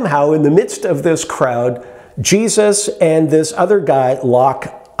somehow in the midst of this crowd, Jesus and this other guy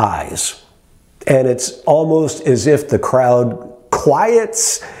lock eyes. And it's almost as if the crowd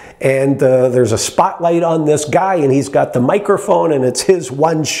quiets, and there's a spotlight on this guy, and he's got the microphone, and it's his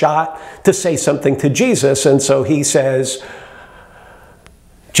one shot to say something to Jesus. And so he says,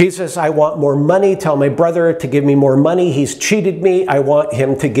 "Jesus, I want more money. Tell my brother to give me more money. He's cheated me. I want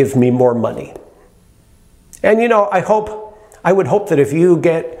him to give me more money." And you know, I would hope that if you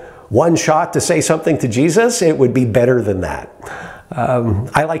get one shot to say something to Jesus, it would be better than that.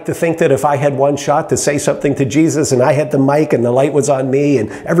 I like to think that if I had one shot to say something to Jesus and I had the mic and the light was on me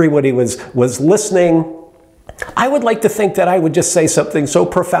and everybody was listening, I would like to think that I would just say something so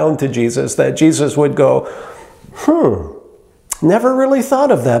profound to Jesus that Jesus would go, never really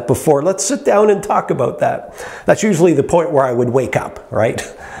thought of that before. Let's sit down and talk about that. That's usually the point where I would wake up, right?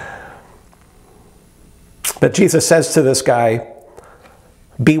 But Jesus says to this guy,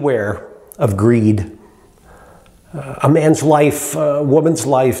 beware of greed. A man's life, a woman's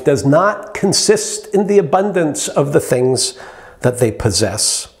life does not consist in the abundance of the things that they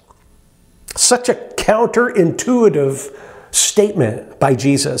possess. Such a counterintuitive statement by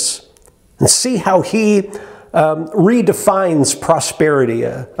Jesus. And see how he redefines prosperity.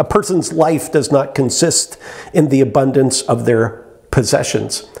 A person's life does not consist in the abundance of their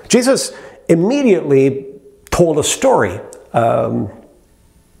possessions. Jesus immediately told a story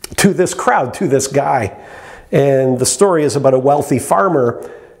to this crowd, to this guy. And the story is about a wealthy farmer.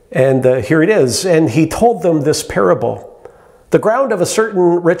 And here it is. And he told them this parable. The ground of a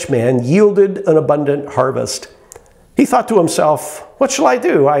certain rich man yielded an abundant harvest. He thought to himself, what shall I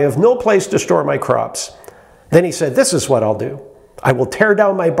do? I have no place to store my crops. Then he said, this is what I'll do. I will tear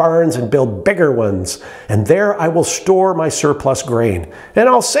down my barns and build bigger ones, and there I will store my surplus grain. And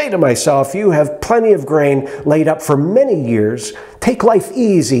I'll say to myself, you have plenty of grain laid up for many years. Take life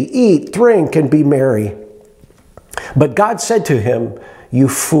easy, eat, drink, and be merry. But God said to him, you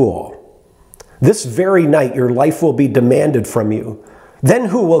fool. This very night your life will be demanded from you. Then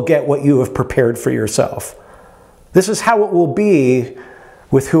who will get what you have prepared for yourself? This is how it will be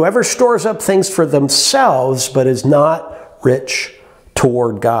with whoever stores up things for themselves, but is not rich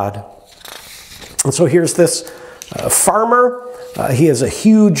toward God. And so here's this farmer. He has a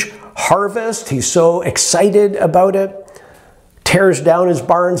huge harvest. He's so excited about it. Tears down his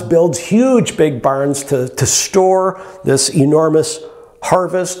barns, builds huge big barns to store this enormous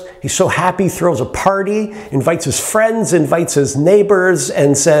harvest. He's so happy, throws a party, invites his friends, invites his neighbors,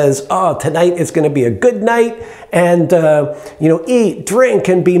 and says, oh, tonight is going to be a good night, and eat, drink,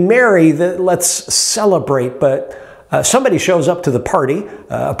 and be merry. Let's celebrate. But somebody shows up to the party,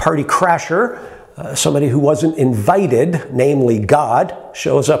 a party crasher, somebody who wasn't invited, namely God,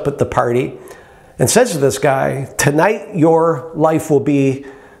 shows up at the party and says to this guy, tonight your life will be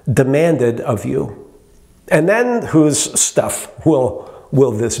demanded of you. And then whose stuff will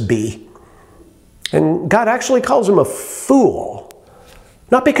this be? And God actually calls him a fool.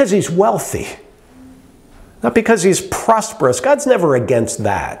 Not because he's wealthy. Not because he's prosperous. God's never against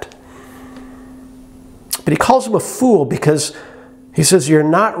that. But he calls him a fool because he says, you're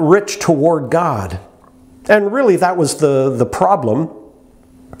not rich toward God. And really that was the problem.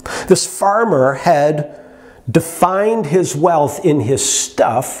 This farmer had defined his wealth in his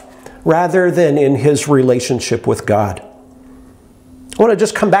stuff rather than in his relationship with God. I want to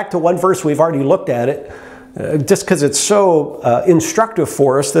just come back to one verse. We've already looked at it, just because it's so instructive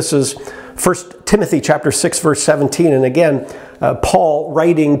for us. This is 1 Timothy chapter 6, verse 17. And again, Paul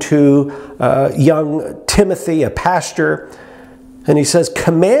writing to young Timothy, a pastor, and he says,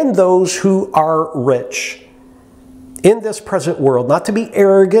 command those who are rich in this present world not to be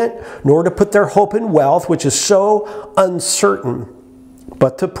arrogant, nor to put their hope in wealth, which is so uncertain,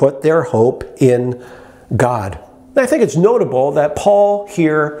 but to put their hope in God. And I think it's notable that Paul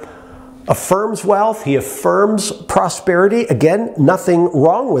here affirms wealth. He affirms prosperity. Again, nothing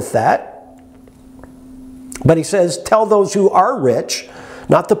wrong with that. But he says, tell those who are rich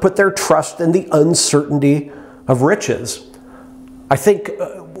not to put their trust in the uncertainty of riches. I think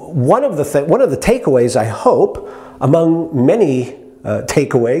one of the takeaways, I hope, among many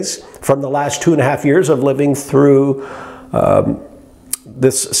takeaways from the last 2.5 years of living through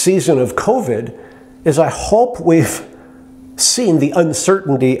this season of COVID, is I hope we've seen the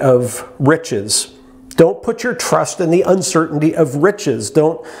uncertainty of riches. Don't put your trust in the uncertainty of riches.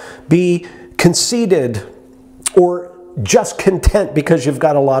 Don't be conceited or just content because you've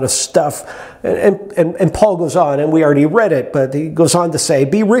got a lot of stuff. And Paul goes on, and we already read it, but he goes on to say,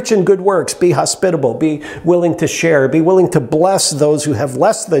 be rich in good works, be hospitable, be willing to share, be willing to bless those who have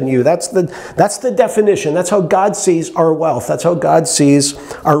less than you. That's the definition. That's how God sees our wealth. That's how God sees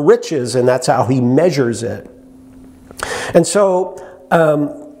our riches, and that's how he measures it. And so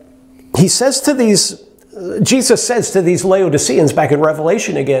Jesus says to these Laodiceans back in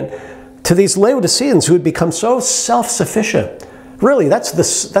Revelation again, to these Laodiceans who had become so self-sufficient. Really, that's the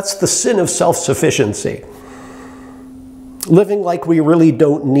sin of self-sufficiency. Living like we really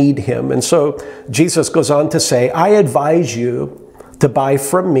don't need him. And so Jesus goes on to say, I advise you to buy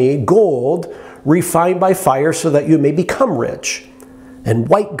from me gold refined by fire so that you may become rich, and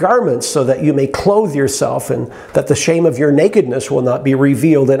white garments so that you may clothe yourself, and that the shame of your nakedness will not be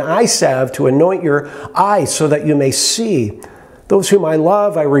revealed, and eye salve to anoint your eyes so that you may see. Those whom I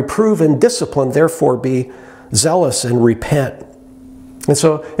love, I reprove and discipline. Therefore, be zealous and repent. And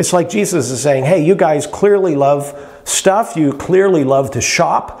so it's like Jesus is saying, hey, you guys clearly love stuff. You clearly love to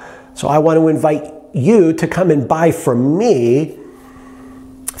shop. So I want to invite you to come and buy from me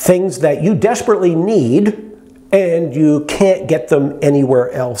things that you desperately need and you can't get them anywhere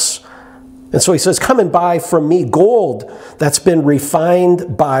else. And so he says, come and buy from me gold that's been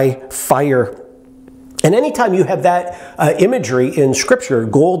refined by fire. And anytime you have that imagery in Scripture,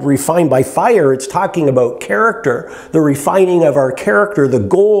 gold refined by fire, it's talking about character, the refining of our character, the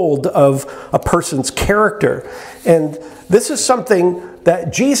gold of a person's character. And this is something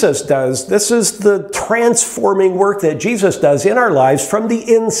that Jesus does. This is the transforming work that Jesus does in our lives from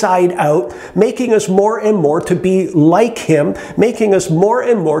the inside out, making us more and more to be like him, making us more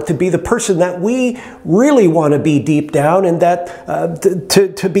and more to be the person that we really want to be deep down, and that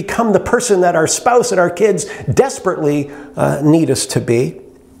to become the person that our spouse and our kids desperately need us to be.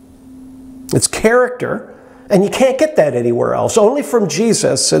 It's character. And you can't get that anywhere else, only from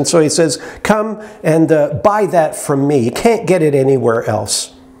Jesus. And so he says, come and buy that from me. You can't get it anywhere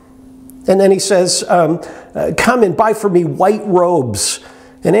else. And then he says, come and buy from me white robes.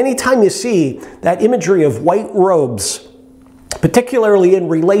 And anytime you see that imagery of white robes, particularly in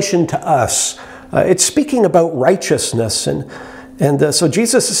relation to us, it's speaking about righteousness. And so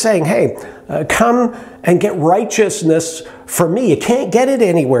Jesus is saying, hey, come and get righteousness from me. You can't get it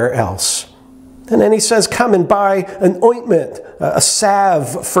anywhere else. And then he says, come and buy an ointment, a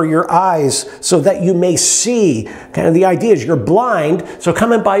salve for your eyes so that you may see. Kind of the idea is you're blind, so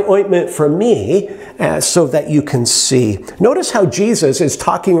come and buy ointment from me so that you can see. Notice how Jesus is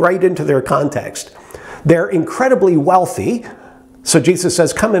talking right into their context. They're incredibly wealthy, so Jesus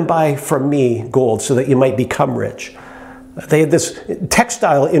says, come and buy from me gold so that you might become rich. They had this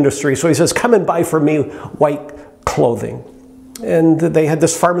textile industry, so he says, come and buy from me white clothing. And they had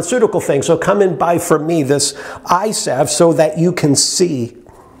this pharmaceutical thing, so come and buy from me this eye salve so that you can see.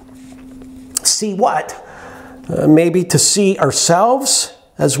 See what? Maybe to see ourselves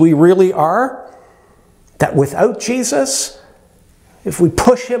as we really are. That without Jesus, if we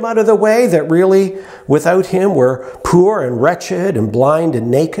push him out of the way, that really without him we're poor and wretched and blind and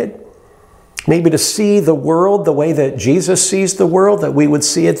naked. Maybe to see the world the way that Jesus sees the world, that we would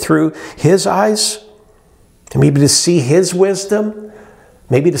see it through his eyes. Maybe to see his wisdom,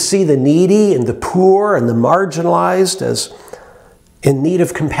 maybe to see the needy and the poor and the marginalized as in need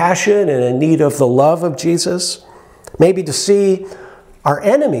of compassion and in need of the love of Jesus. Maybe to see our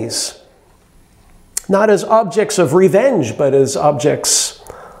enemies, not as objects of revenge, but as objects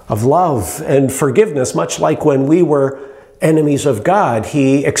of love and forgiveness, much like when we were enemies of God,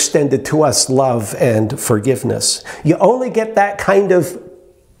 he extended to us love and forgiveness. You only get that kind of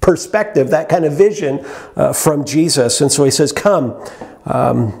perspective, that kind of vision from Jesus. And so he says, come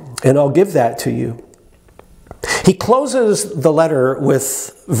and I'll give that to you. He closes the letter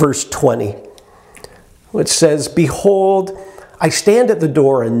with verse 20, which says, behold, I stand at the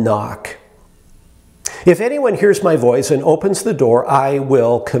door and knock. If anyone hears my voice and opens the door, I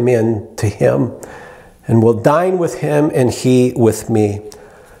will come in to him and will dine with him and he with me.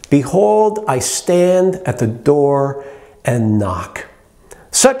 Behold, I stand at the door and knock.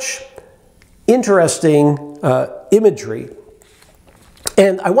 Such interesting imagery.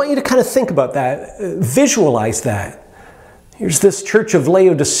 And I want you to kind of think about that, visualize that. Here's this church of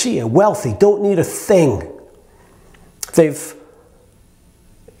Laodicea, wealthy, don't need a thing. They've,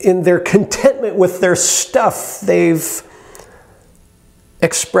 in their contentment with their stuff, they've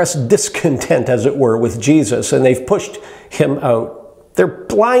expressed discontent, as it were, with Jesus, and they've pushed him out. They're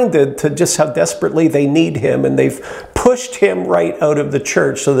blinded to just how desperately they need him, and they've pushed him right out of the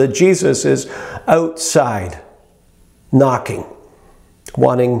church so that Jesus is outside, knocking,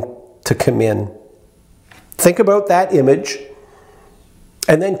 wanting to come in. Think about that image,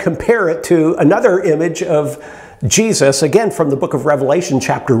 and then compare it to another image of Jesus, again from the book of Revelation,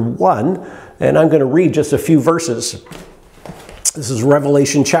 chapter 1, and I'm going to read just a few verses. This is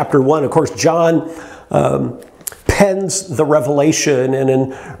Revelation chapter 1. Of course, John pens the revelation, and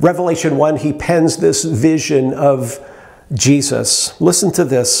in Revelation 1 he pens this vision of Jesus. Listen to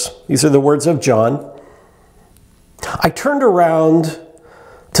this. These are the words of John. I turned around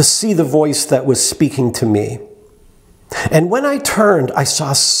to see the voice that was speaking to me. And when I turned, I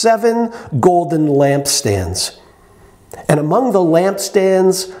saw 7 golden lampstands. And among the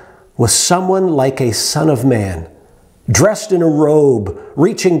lampstands was someone like a son of man, dressed in a robe,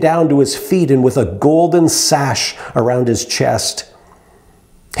 reaching down to his feet and with a golden sash around his chest.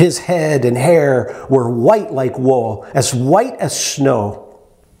 His head and hair were white like wool, as white as snow,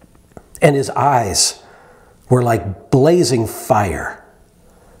 and his eyes were like blazing fire.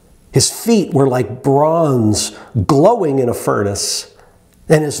 His feet were like bronze glowing in a furnace,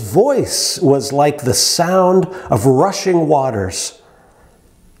 and his voice was like the sound of rushing waters.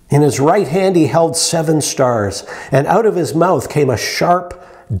 In his right hand he held 7 stars, and out of his mouth came a sharp,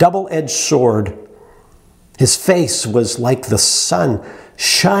 double-edged sword. His face was like the sun,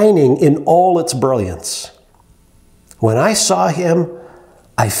 shining in all its brilliance. When I saw him,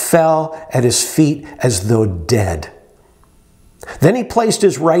 I fell at his feet as though dead. Then he placed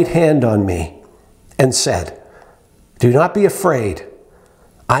his right hand on me and said, "Do not be afraid.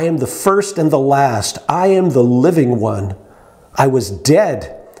 I am the first and the last. I am the living one. I was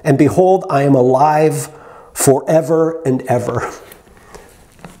dead, and behold, I am alive forever and ever."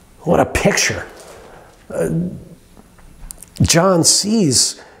 What a picture. John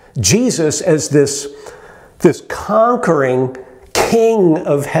sees Jesus as this conquering King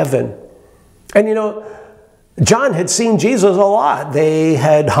of heaven. And you know, John had seen Jesus a lot. They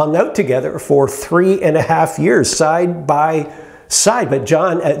had hung out together for 3.5 years, side by side. But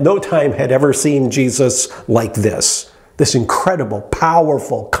John at no time had ever seen Jesus like this incredible,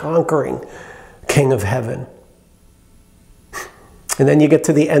 powerful, conquering King of heaven. And then you get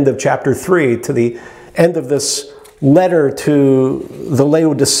to the end of chapter 3, to the end of this letter to the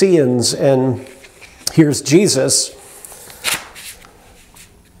Laodiceans, and here's Jesus,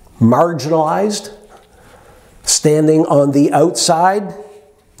 marginalized, standing on the outside,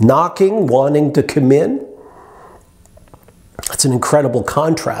 knocking, wanting to come in. It's an incredible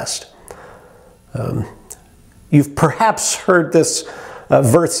contrast. You've perhaps heard this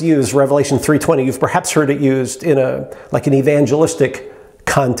verse used, Revelation 3:20. You've perhaps heard it used in an evangelistic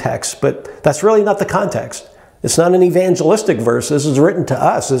context, but that's really not the context. It's not an evangelistic verse. This is written to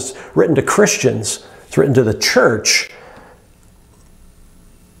us. It's written to Christians. It's written to the church.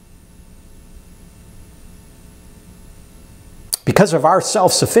 Because of our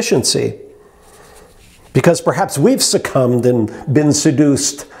self-sufficiency, because perhaps we've succumbed and been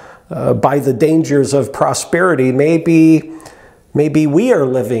seduced by the dangers of prosperity, maybe we are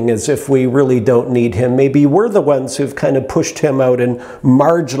living as if we really don't need him. Maybe we're the ones who've kind of pushed him out and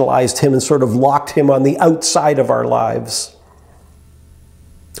marginalized him and sort of locked him on the outside of our lives.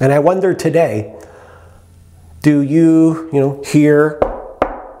 And I wonder today, do you hear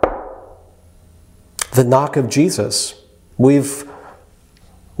the knock of Jesus? We've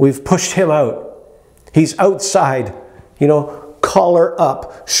pushed him out. He's outside, collar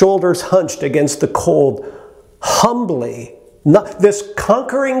up, shoulders hunched against the cold, humbly. This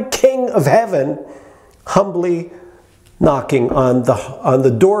conquering King of heaven, humbly knocking on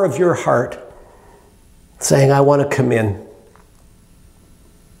the door of your heart, saying, "I want to come in."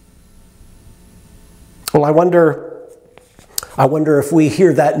 Well, I wonder if we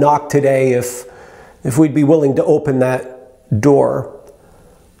hear that knock today, if we'd be willing to open that door,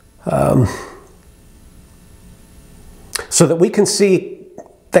 so that we can see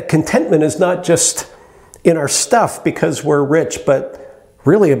that contentment is not just in our stuff because we're rich, but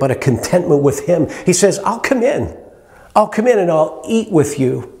really about a contentment with him. He says, I'll come in and I'll eat with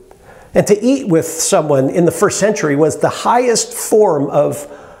you. And to eat with someone in the first century was the highest form of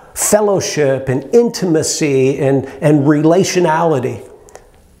fellowship and intimacy and relationality.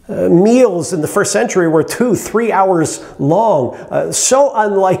 Meals in the first century were 2-3 hours long, so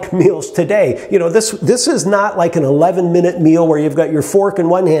unlike meals today. This is not like an 11-minute meal where you've got your fork in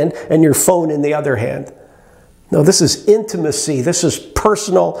one hand and your phone in the other hand. No, this is intimacy. This is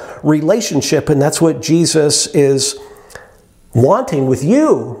personal relationship, and that's what Jesus is wanting with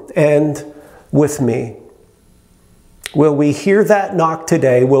you and with me. Will we hear that knock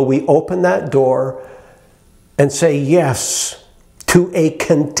today? Will we open that door and say yes to a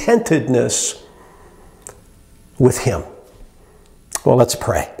contentedness with him? Well, let's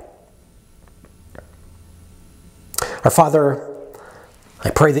pray. Our Father, I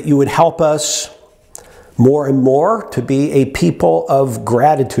pray that you would help us more and more to be a people of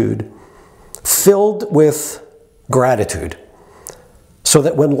gratitude, filled with gratitude, so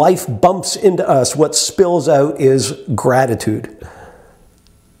that when life bumps into us, what spills out is gratitude.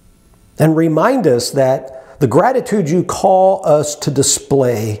 And remind us that the gratitude you call us to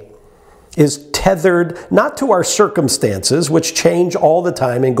display is tethered not to our circumstances, which change all the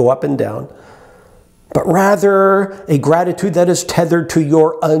time and go up and down, but rather a gratitude that is tethered to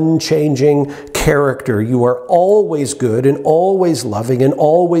your unchanging character. You are always good and always loving and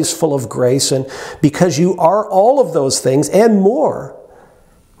always full of grace. And because you are all of those things and more,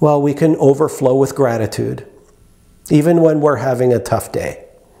 well, we can overflow with gratitude, even when we're having a tough day.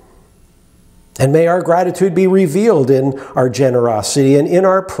 And may our gratitude be revealed in our generosity and in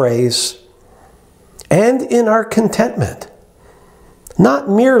our praise and in our contentment. not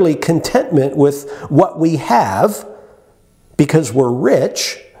merely contentment with what we have because we're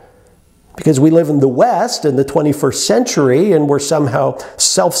rich, because we live in the West in the 21st century and we're somehow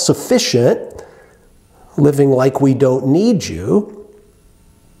self-sufficient, living like we don't need you.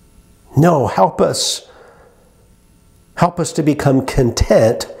 No, help us. Help us to become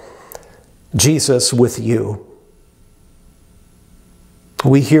content, Jesus, with you.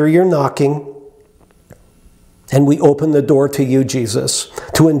 We hear your knocking, and we open the door to you, Jesus,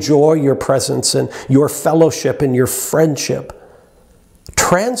 to enjoy your presence and your fellowship and your friendship.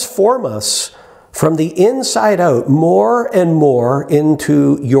 Transform us from the inside out more and more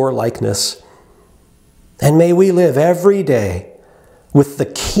into your likeness. And may we live every day with the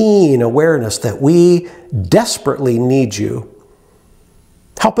keen awareness that we desperately need you.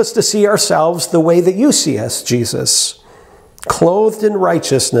 Help us to see ourselves the way that you see us, Jesus, clothed in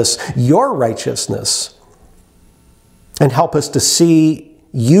righteousness, your righteousness. And help us to see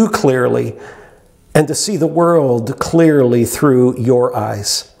you clearly and to see the world clearly through your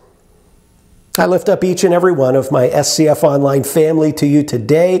eyes. I lift up each and every one of my SCF Online family to you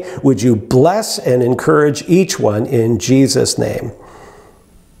today. Would you bless and encourage each one in Jesus' name?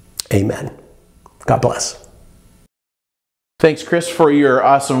 Amen. God bless. Thanks, Chris, for your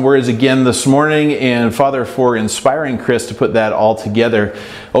awesome words again this morning, and Father, for inspiring Chris to put that all together.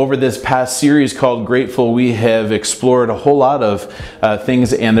 Over this past series called Grateful, we have explored a whole lot of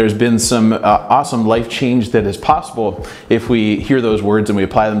things, and there's been some awesome life change that is possible if we hear those words and we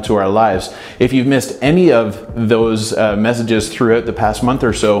apply them to our lives. If you've missed any of those messages throughout the past month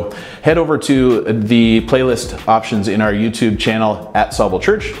or so, head over to the playlist options in our YouTube channel at Sauble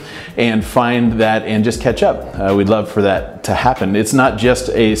Church and find that and just catch up. We'd love for that to happen. It's not just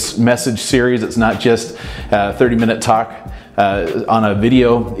a message series. It's not just a 30-minute talk on a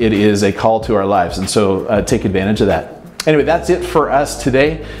video. It is a call to our lives. And so take advantage of that. Anyway, that's it for us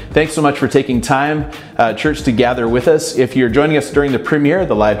today. Thanks so much for taking time, church, to gather with us. If you're joining us during the premiere,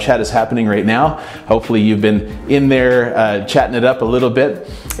 the live chat is happening right now. Hopefully you've been in there chatting it up a little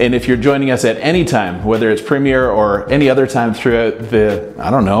bit. And if you're joining us at any time, whether it's premiere or any other time throughout the,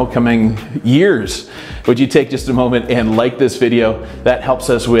 I don't know, coming years, would you take just a moment and like this video? That helps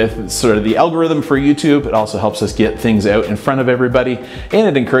us with sort of the algorithm for YouTube. It also helps us get things out in front of everybody, and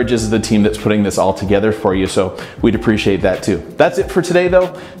it encourages the team that's putting this all together for you. So we'd appreciate that too. That's it for today though.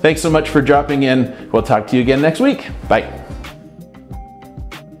 Thanks so much for dropping in. We'll talk to you again next week. Bye.